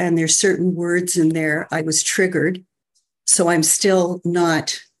English and there's certain words in there, I was triggered. So I'm still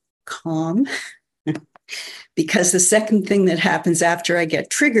not calm. Because the second thing that happens after I get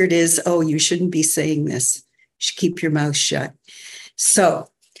triggered is, oh, you shouldn't be saying this. You should keep your mouth shut. So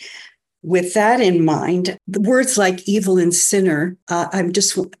with that in mind, the words like evil and sinner, I'm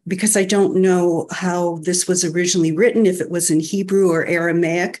just, because I don't know how this was originally written, if it was in Hebrew or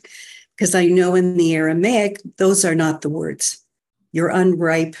Aramaic, because I know in the Aramaic, those are not the words. You're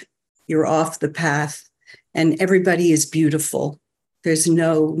unripe, you're off the path, and everybody is beautiful. There's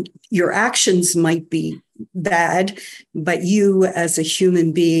no, your actions might be bad, but you as a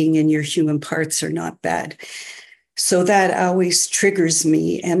human being and your human parts are not bad. So that always triggers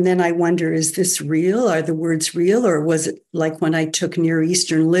me. And then I wonder, is this real? Are the words real? Or was it like when I took Near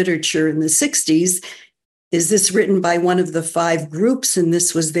Eastern literature in the 60s? Is this written by one of the 5 groups and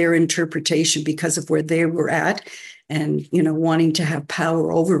this was their interpretation because of where they were at and, wanting to have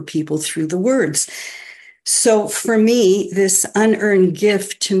power over people through the words? So for me, this unearned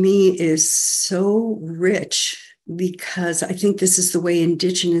gift to me is so rich because I think this is the way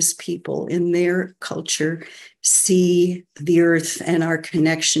Indigenous people in their culture see the earth and our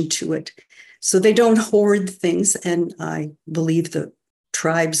connection to it. So they don't hoard things. And I believe the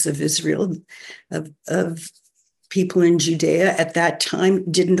tribes of Israel, of people in Judea at that time,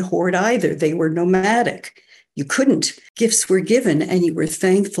 didn't hoard either. They were nomadic. You couldn't. Gifts were given and you were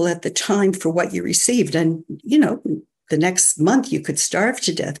thankful at the time for what you received. And, the next month you could starve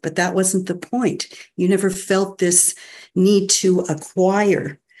to death, but that wasn't the point. You never felt this need to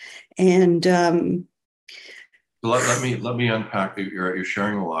acquire. And let me unpack. You're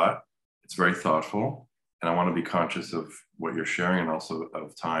sharing a lot. It's very thoughtful. And I want to be conscious of what you're sharing and also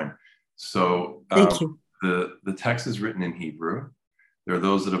of time. So thank you. The text is written in Hebrew. There are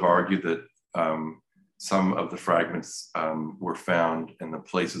those that have argued that some of the fragments were found in the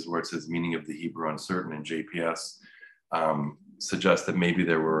places where it says meaning of the Hebrew uncertain, and JPS suggests that maybe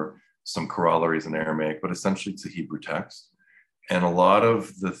there were some corollaries in Aramaic, but essentially it's a Hebrew text. And a lot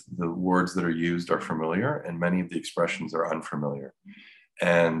of the words that are used are familiar, and many of the expressions are unfamiliar.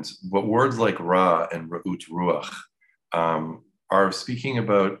 And what words like Ra and Ra'ut Ruach are speaking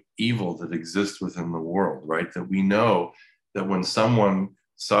about evil that exists within the world, right? That we know that when someone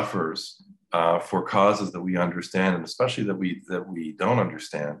suffers for causes that we understand, and especially that we don't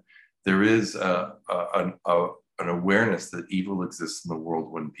understand, there is an awareness that evil exists in the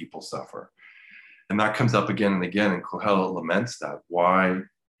world when people suffer. And that comes up again and again, and Qohelet laments that. Why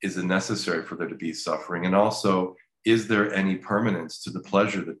is it necessary for there to be suffering? And also, is there any permanence to the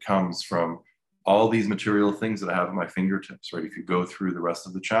pleasure that comes from all these material things that I have at my fingertips, right? If you go through the rest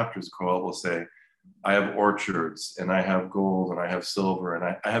of the chapters, Qohelet will say, I have orchards, and I have gold, and I have silver,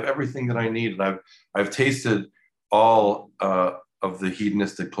 and I have everything that I need. And I've tasted all of the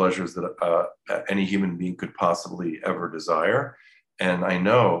hedonistic pleasures that any human being could possibly ever desire. And I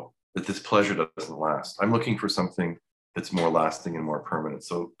know that this pleasure doesn't last. I'm looking for something that's more lasting and more permanent.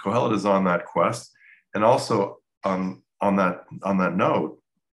 So Qohelet is on that quest. And also on that note,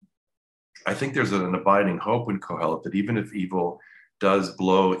 I think there's an abiding hope in Qohelet that even if evil does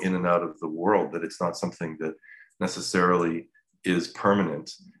blow in and out of the world, that it's not something that necessarily is permanent,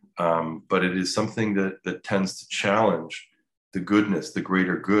 but it is something that tends to challenge the goodness, the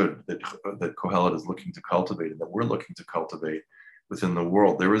greater good that Qohelet is looking to cultivate and that we're looking to cultivate within the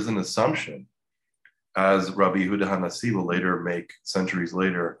world. There is an assumption, as Rabbi Yehuda HaNassi will later make centuries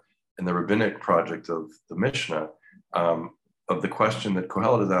later in the rabbinic project of the Mishnah, of the question that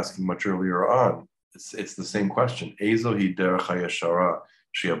Qohelet is asking much earlier on. It's the same question. Ezohi derech hayashara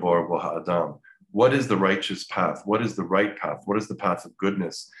she'yabor bo ha'adam. What is the righteous path? What is the right path? What is the path of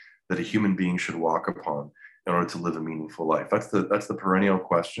goodness that a human being should walk upon in order to live a meaningful life? That's the perennial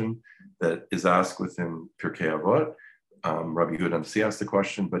question that is asked within Pirkei Avot. Rabbi Yehuda HaNassi asked the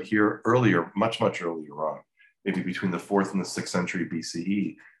question, but here earlier, much earlier on, maybe between the 4th and the 6th century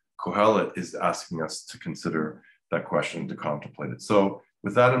BCE, Qohelet is asking us to consider that question, to contemplate it. So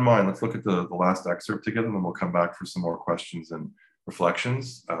with that in mind, let's look at the last excerpt together, and then we'll come back for some more questions and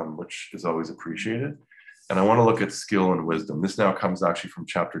reflections, which is always appreciated. And I want to look at skill and wisdom. This now comes actually from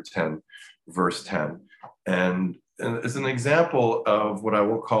chapter 10, verse 10. And as an example of what I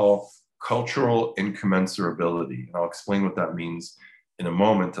will call cultural incommensurability. And I'll explain what that means in a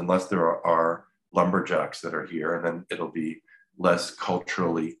moment, unless there are lumberjacks that are here, and then it'll be less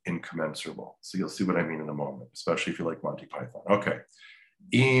culturally incommensurable. So you'll see what I mean in a moment, especially if you like Monty Python. Okay.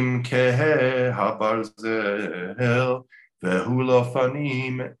 Im kehe habarzel vehu lo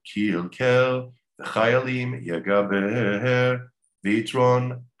fanim kilkel v'chayalim yagaber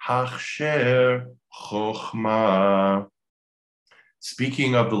vitron hachsher chochma.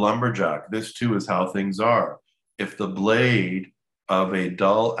 Speaking of the lumberjack, this too is how things are. If the blade of a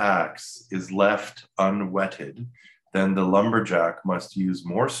dull axe is left unwhetted, then the lumberjack must use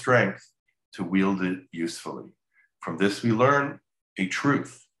more strength to wield it usefully. From this, we learn a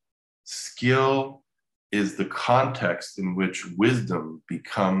truth. Skill is the context in which wisdom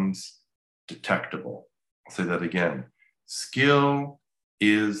becomes detectable. I'll say that again. Skill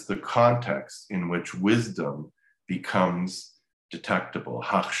is the context in which wisdom becomes detectable.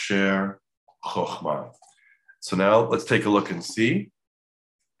 Hachsher chokhmah. So now let's take a look and see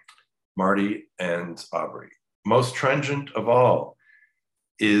Marty and Aubrey. Most trenchant of all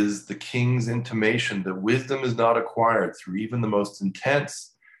is the king's intimation that wisdom is not acquired through even the most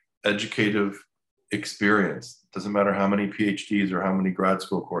intense educative experience. It doesn't matter how many PhDs or how many grad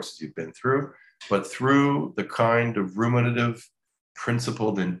school courses you've been through, but through the kind of ruminative,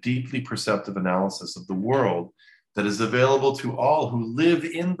 principled, and deeply perceptive analysis of the world that is available to all who live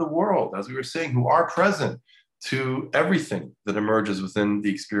in the world, as we were saying, who are present to everything that emerges within the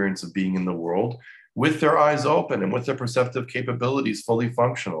experience of being in the world, with their eyes open and with their perceptive capabilities fully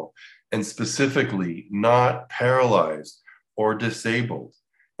functional, and specifically not paralyzed or disabled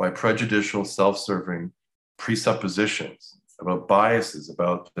by prejudicial, self-serving presuppositions about biases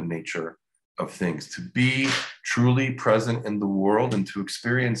about the nature of things. To be truly present in the world and to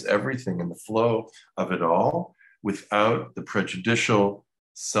experience everything in the flow of it all without the prejudicial,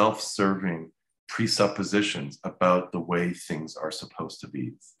 self-serving presuppositions about the way things are supposed to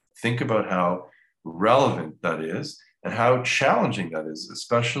be. Think about how relevant that is and how challenging that is,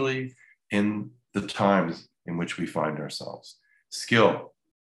 especially in the times in which we find ourselves. Skill.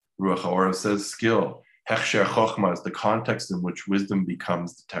 Ruach HaOrav says skill. Hechsher Chochma is the context in which wisdom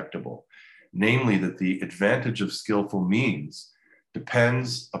becomes detectable. Namely, that the advantage of skillful means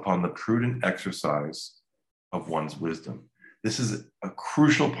depends upon the prudent exercise of one's wisdom. This is a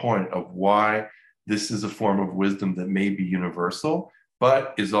crucial point of why this is a form of wisdom that may be universal,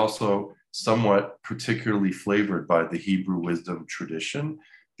 but is also somewhat particularly flavored by the Hebrew wisdom tradition,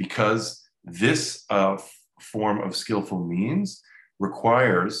 because this form of skillful means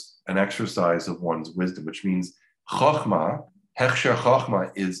requires an exercise of one's wisdom, which means chokhmah, hechsher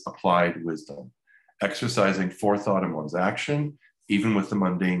chokhmah, is applied wisdom, exercising forethought in one's action, even with the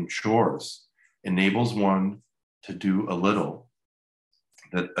mundane chores, enables one to do a little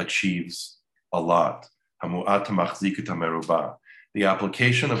that achieves a lot. The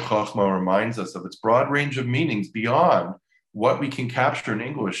application of chokhmah reminds us of its broad range of meanings beyond what we can capture in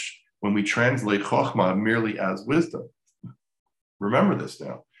English when we translate chokhmah merely as wisdom. Remember this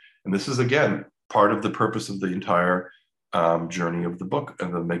now. And this is, again, part of the purpose of the entire journey of the book,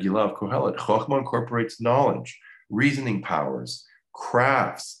 of the Megillah of Qohelet. Chokhmah incorporates knowledge, reasoning powers,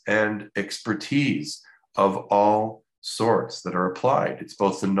 crafts, and expertise of all sorts that are applied. It's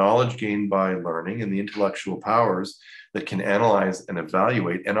both the knowledge gained by learning and the intellectual powers that can analyze and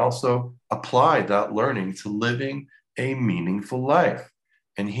evaluate and also apply that learning to living a meaningful life.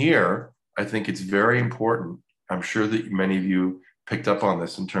 And here, I think it's very important. I'm sure that many of you picked up on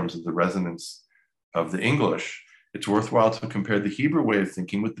this in terms of the resonance of the English. It's worthwhile to compare the Hebrew way of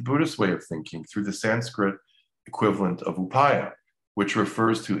thinking with the Buddhist way of thinking through the Sanskrit equivalent of upaya, which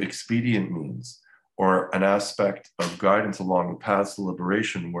refers to expedient means, or an aspect of guidance along the paths to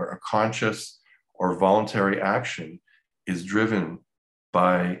liberation where a conscious or voluntary action is driven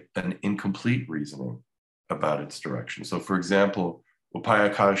by an incomplete reasoning about its direction. So for example,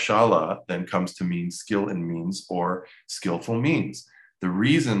 upaya kaushala then comes to mean skill in means or skillful means. The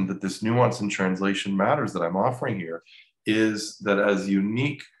reason that this nuance in translation matters that I'm offering here is that as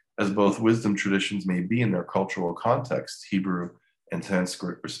unique as both wisdom traditions may be in their cultural context, Hebrew and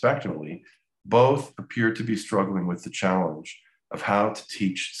Sanskrit respectively, both appear to be struggling with the challenge of how to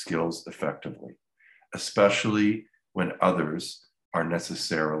teach skills effectively, especially when others are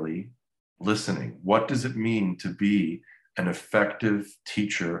necessarily listening. What does it mean to be an effective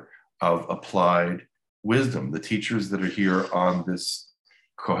teacher of applied wisdom? The teachers that are here on this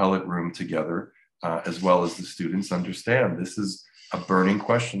Qohelet room together, as well as the students, understand this is a burning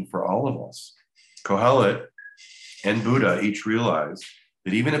question for all of us. Qohelet and Buddha each realize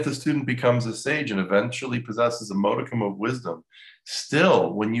that even if the student becomes a sage and eventually possesses a modicum of wisdom,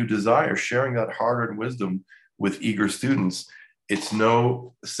 still, when you desire sharing that hard-earned wisdom with eager students, it's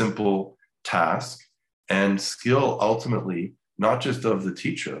no simple task, and skill ultimately not just of the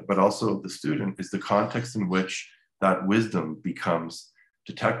teacher, but also of the student, is the context in which that wisdom becomes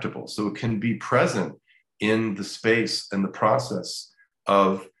detectable. So it can be present in the space and the process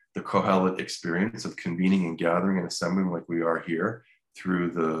of the Qohelet experience of convening and gathering and assembling like we are here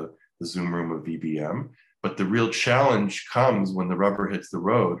through the Zoom room of VBM. But the real challenge comes when the rubber hits the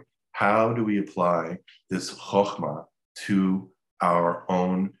road. How do we apply this chokhmah to our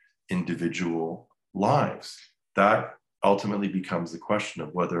own individual lives? That ultimately becomes the question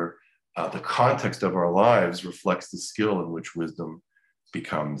of whether the context of our lives reflects the skill in which wisdom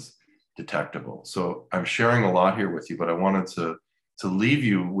becomes detectable. So I'm sharing a lot here with you, but I wanted to leave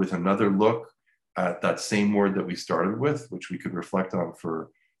you with another look at that same word that we started with, which we could reflect on for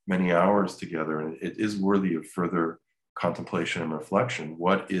many hours together. And it is worthy of further contemplation and reflection.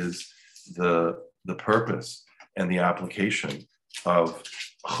 What is the purpose and the application of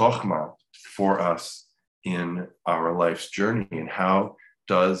chokhmah for us in our life's journey? And how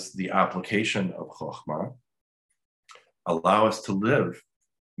does the application of chokhmah allow us to live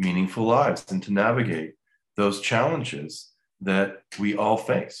meaningful lives and to navigate those challenges that we all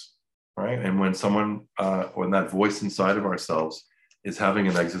face, right? And when someone, when that voice inside of ourselves is having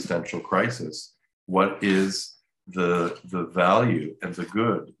an existential crisis, what is the value and the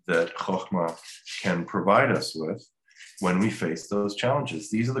good that chokhmah can provide us with when we face those challenges?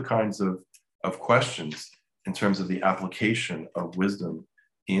 These are the kinds of questions in terms of the application of wisdom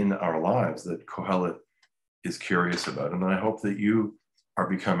in our lives that Qohelet is curious about. And I hope that you are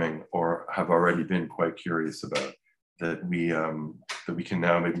becoming or have already been quite curious about, that we can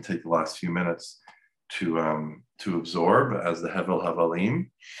now maybe take the last few minutes to absorb as the Hevel Havalim,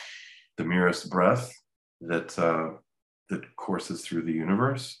 the merest breath that courses through the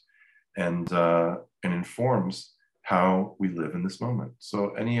universe and informs how we live in this moment.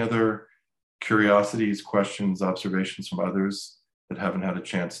 So any other curiosities, questions, observations from others that haven't had a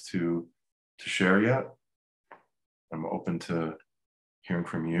chance to share yet? I'm open to hearing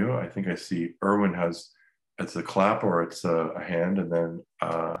from you. I think I see Erwin has, it's a clap or it's a hand, and then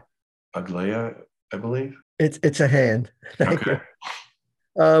Aglaia, I believe. It's a hand. Thank okay.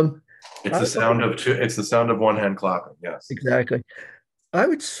 You. It's the sound of two. It's the sound of one hand clapping. Yes, exactly. I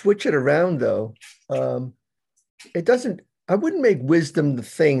would switch it around though. It doesn't. I wouldn't make wisdom the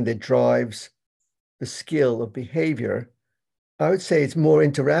thing that drives the skill of behavior. I would say it's more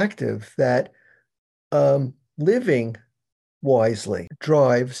interactive. That living wisely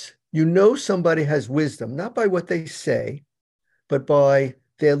drives. You know somebody has wisdom not by what they say, but by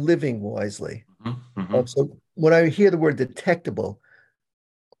their living wisely. Mm-hmm. Mm-hmm. So when I hear the word detectable,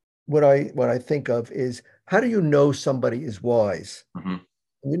 what I think of is, how do you know somebody is wise? Mm-hmm.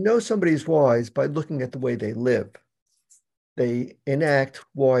 You know somebody is wise by looking at the way they live. They enact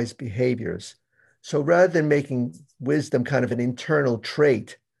wise behaviors. So rather than making wisdom kind of an internal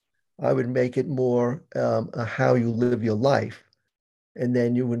trait, I would make it more how you live your life. And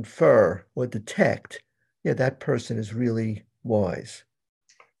then you infer or detect, yeah, that person is really wise.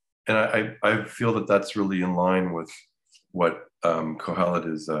 And I feel that that's really in line with what Qohelet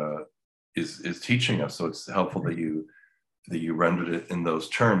is teaching us. So it's helpful that you rendered it in those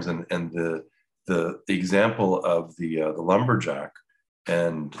terms. And the example of the lumberjack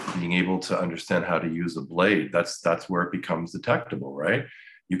and being able to understand how to use a blade, that's where it becomes detectable, right?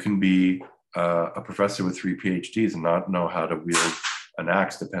 You can be a professor with 3 PhDs and not know how to wield an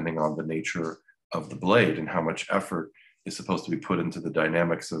axe, depending on the nature of the blade and how much effort is supposed to be put into the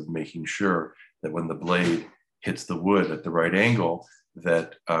dynamics of making sure that when the blade hits the wood at the right angle,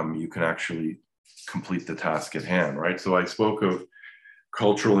 that you can actually complete the task at hand, right? So I spoke of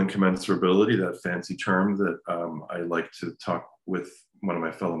cultural incommensurability, that fancy term that I like to talk with one of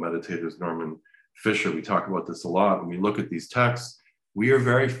my fellow meditators, Norman Fisher. We talk about this a lot. When we look at these texts, we are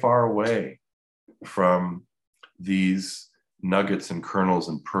very far away from these nuggets and kernels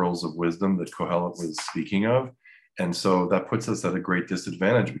and pearls of wisdom that Qohelet was speaking of. And so that puts us at a great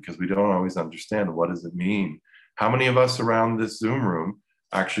disadvantage because we don't always understand what does it mean. How many of us around this Zoom room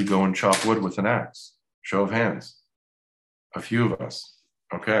actually go and chop wood with an axe? Show of hands. A few of us.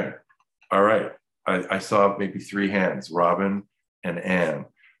 Okay. All right. I saw maybe 3 hands, Robin and Anne.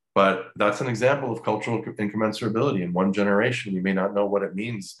 But that's an example of cultural incommensurability. In one generation, we may not know what it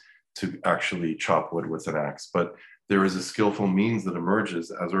means to actually chop wood with an axe, but there is a skillful means that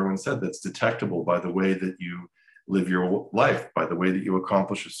emerges, as Erwin said, that's detectable by the way that you live your life, by the way that you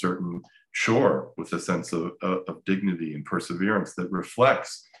accomplish a certain chore with a sense of dignity and perseverance that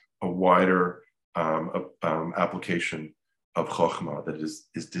reflects a wider application of chokhmah that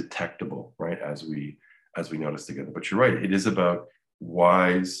is detectable, right, as we notice together. But you're right, it is about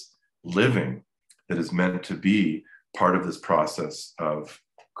wise living that is meant to be part of this process of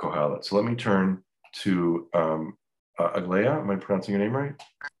Qohelet. So let me turn to Aglaia. Am I pronouncing your name right?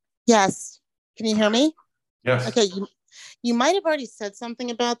 Yes. Can you hear me? Yes. Okay. You might have already said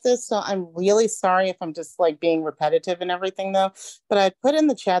something about this, so I'm really sorry if I'm just like being repetitive and everything, though. But I put in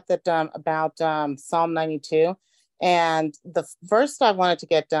the chat that about Psalm 92, and the verse I wanted to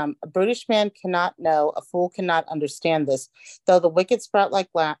get: a brutish man cannot know, a fool cannot understand this. Though the wicked sprout like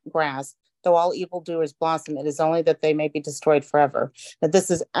grass, though all evildoers blossom, it is only that they may be destroyed forever. But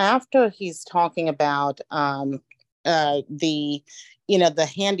this is after he's talking about the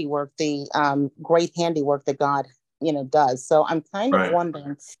handiwork, the great handiwork that God does. So I'm kind of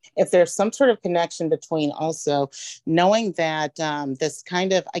wondering if there's some sort of connection between also knowing that this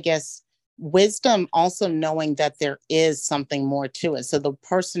kind of, I guess, wisdom, also knowing that there is something more to it. So the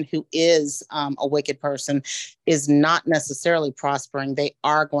person who is a wicked person is not necessarily prospering. They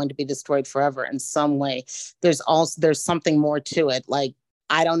are going to be destroyed forever in some way. There's something more to it. Like,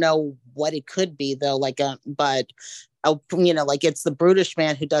 I don't know what it could be though, but like it's the brutish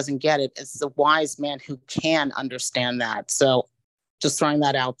man who doesn't get it. It's the wise man who can understand that. So just throwing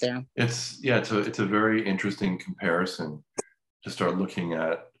that out there. It's a very interesting comparison to start looking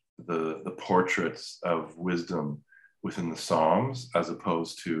at the portraits of wisdom within the Psalms as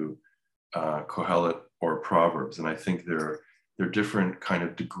opposed to Qohelet or Proverbs. And I think they're different kind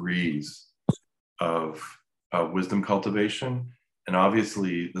of degrees of wisdom cultivation. And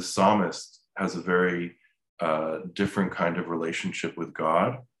obviously the psalmist has a very different kind of relationship with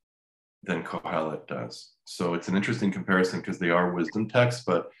God than Qohelet does. So it's an interesting comparison because they are wisdom texts,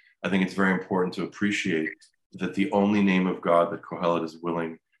 but I think it's very important to appreciate that the only name of God that Qohelet is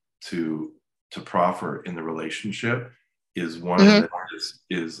willing to proffer in the relationship is one that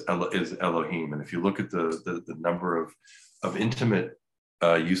is Elohim. And if you look at the number of intimate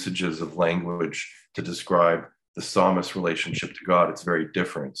usages of language to describe the psalmist's relationship to God, it's very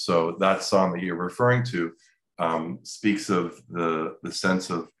different. So that psalm that you're referring to speaks of the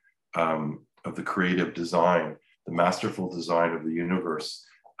sense of the creative design, the masterful design of the universe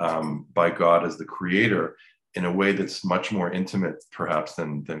by God as the creator in a way that's much more intimate, perhaps,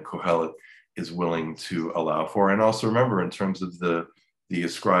 than Qohelet is willing to allow for. And also remember, in terms of the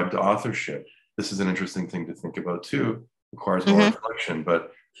ascribed authorship, this is an interesting thing to think about too. Requires more reflection.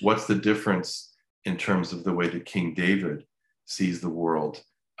 But what's the difference in terms of the way that King David sees the world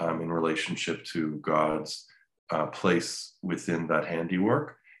in relationship to God's place within that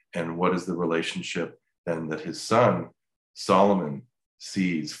handiwork? And what is the relationship then that his son, Solomon,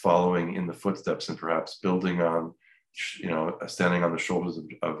 sees following in the footsteps and perhaps building on, standing on the shoulders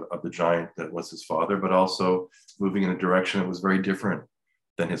of the giant that was his father, but also moving in a direction that was very different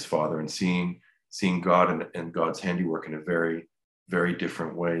than his father and seeing God and God's handiwork in a very, very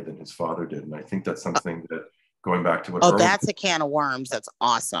different way than his father did. And I think that's something that, going back to what Erwin, that's a can of worms. That's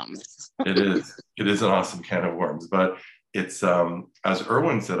awesome. It is an awesome can of worms, but it's as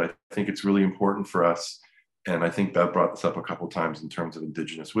Erwin said, I think it's really important for us, and I think Bev brought this up a couple of times in terms of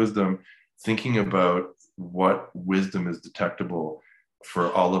indigenous wisdom, thinking about what wisdom is detectable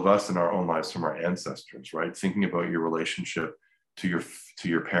for all of us in our own lives from our ancestors, right? Thinking about your relationship to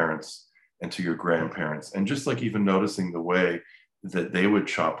your parents and to your grandparents, and just like even noticing the way that they would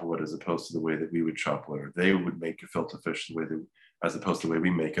chop wood as opposed to the way that we would chop wood, or they would make gefilte fish the way that, as opposed to the way we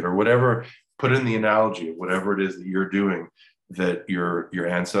make it, or whatever. Put in the analogy of whatever it is that you're doing that your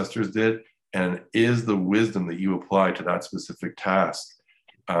ancestors did, and is the wisdom that you apply to that specific task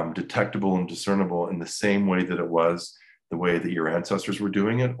detectable and discernible in the same way that it was the way that your ancestors were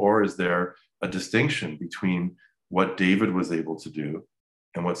doing it? Or is there a distinction between what David was able to do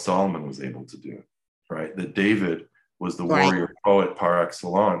and what Solomon was able to do, right? That David was the warrior poet par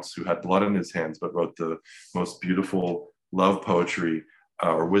excellence, who had blood in his hands, but wrote the most beautiful love poetry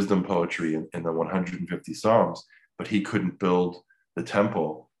or wisdom poetry in the 150 Psalms, but he couldn't build the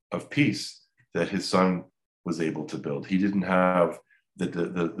temple of peace that his son was able to build. He didn't have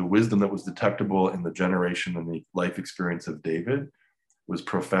the wisdom that was detectable in the generation and the life experience of David was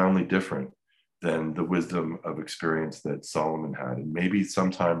profoundly different than the wisdom of experience that Solomon had. And maybe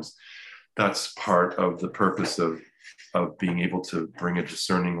sometimes that's part of the purpose of being able to bring a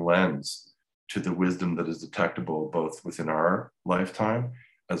discerning lens to the wisdom that is detectable both within our lifetime,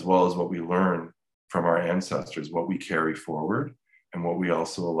 as well as what we learn from our ancestors, what we carry forward, and what we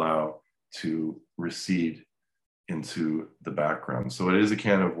also allow to recede into the background. So it is a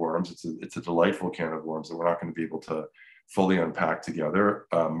can of worms. It's a delightful can of worms that we're not going to be able to fully unpack together.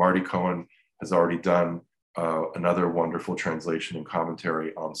 Marty Cohen has already done another wonderful translation and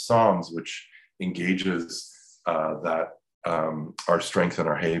commentary on Psalms, which engages that our strength and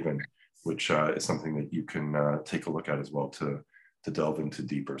our haven which is something that you can take a look at as well to delve into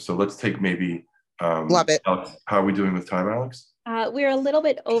deeper. So let's take maybe, Love it. Alex, how are we doing with time, Alex? We're a little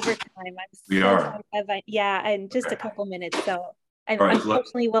bit over time. We are. Yeah, and just a couple minutes. So right,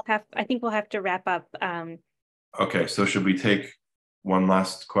 unfortunately, I think we'll have to wrap up. Okay, so should we take one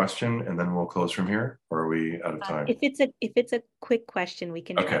last question and then we'll close from here, or are we out of time? If it's a quick question, we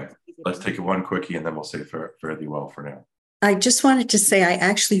can. Okay, let's take it one quickie and then we'll say fare thee well for now. I just wanted to say I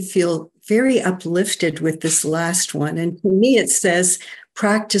actually feel very uplifted with this last one. And to me, it says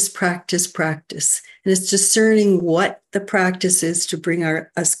practice, practice, practice. And it's discerning what the practice is to bring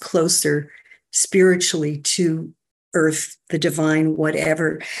us closer spiritually to earth, the divine,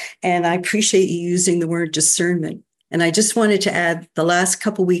 whatever. And I appreciate you using the word discernment. And I just wanted to add, the last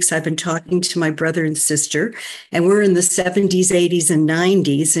couple of weeks, I've been talking to my brother and sister, and we're in the 70s, 80s, and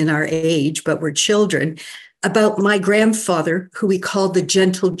 90s in our age, but we're children, about my grandfather, who we called the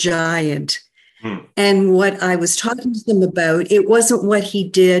gentle giant. And what I was talking to them about, it wasn't what he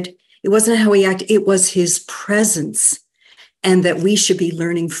did, it wasn't how he acted, it was his presence, and that we should be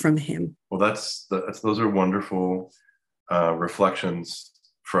learning from him. Well, those are wonderful reflections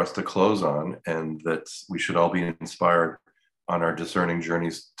for us to close on, and that we should all be inspired on our discerning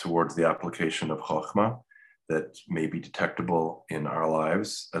journeys towards the application of Chokhmah that may be detectable in our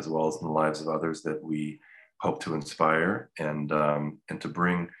lives as well as in the lives of others that we hope to inspire, and to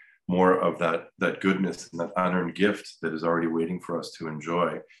bring more of that goodness and that unearned gift that is already waiting for us to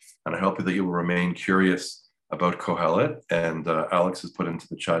enjoy. And I hope that you will remain curious about Qohelet. And Alex has put into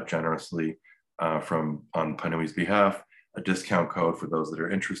the chat generously on Panui's behalf a discount code for those that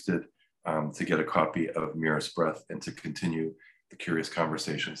are interested to get a copy of Merest Breath and to continue the curious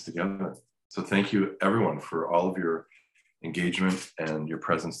conversations together. So thank you, everyone, for all of your engagement and your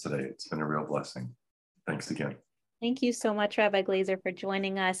presence today. It's been a real blessing. Thanks again. Thank you so much, Rabbi Glazer, for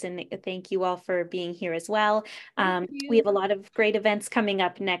joining us, and thank you all for being here as well. We have a lot of great events coming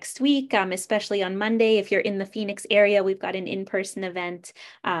up next week, especially on Monday. If you're in the Phoenix area, we've got an in-person event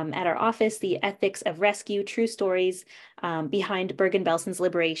at our office, The Ethics of Rescue, True Stories Behind Bergen-Belson's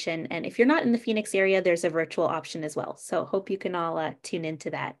Liberation. And if you're not in the Phoenix area, there's a virtual option as well. So hope you can all tune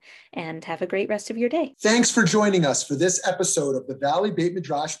into that, and have a great rest of your day. Thanks for joining us for this episode of the Valley Beit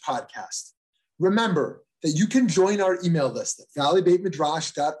Midrash podcast. Remember that you can join our email list at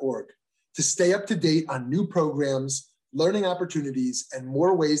valleybeitmidrash.org to stay up to date on new programs, learning opportunities, and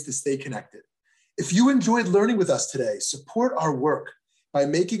more ways to stay connected. If you enjoyed learning with us today, support our work by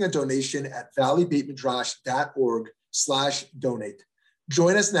making a donation at valleybeitmidrash.org/donate.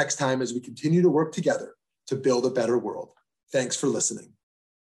 Join us next time as we continue to work together to build a better world. Thanks for listening.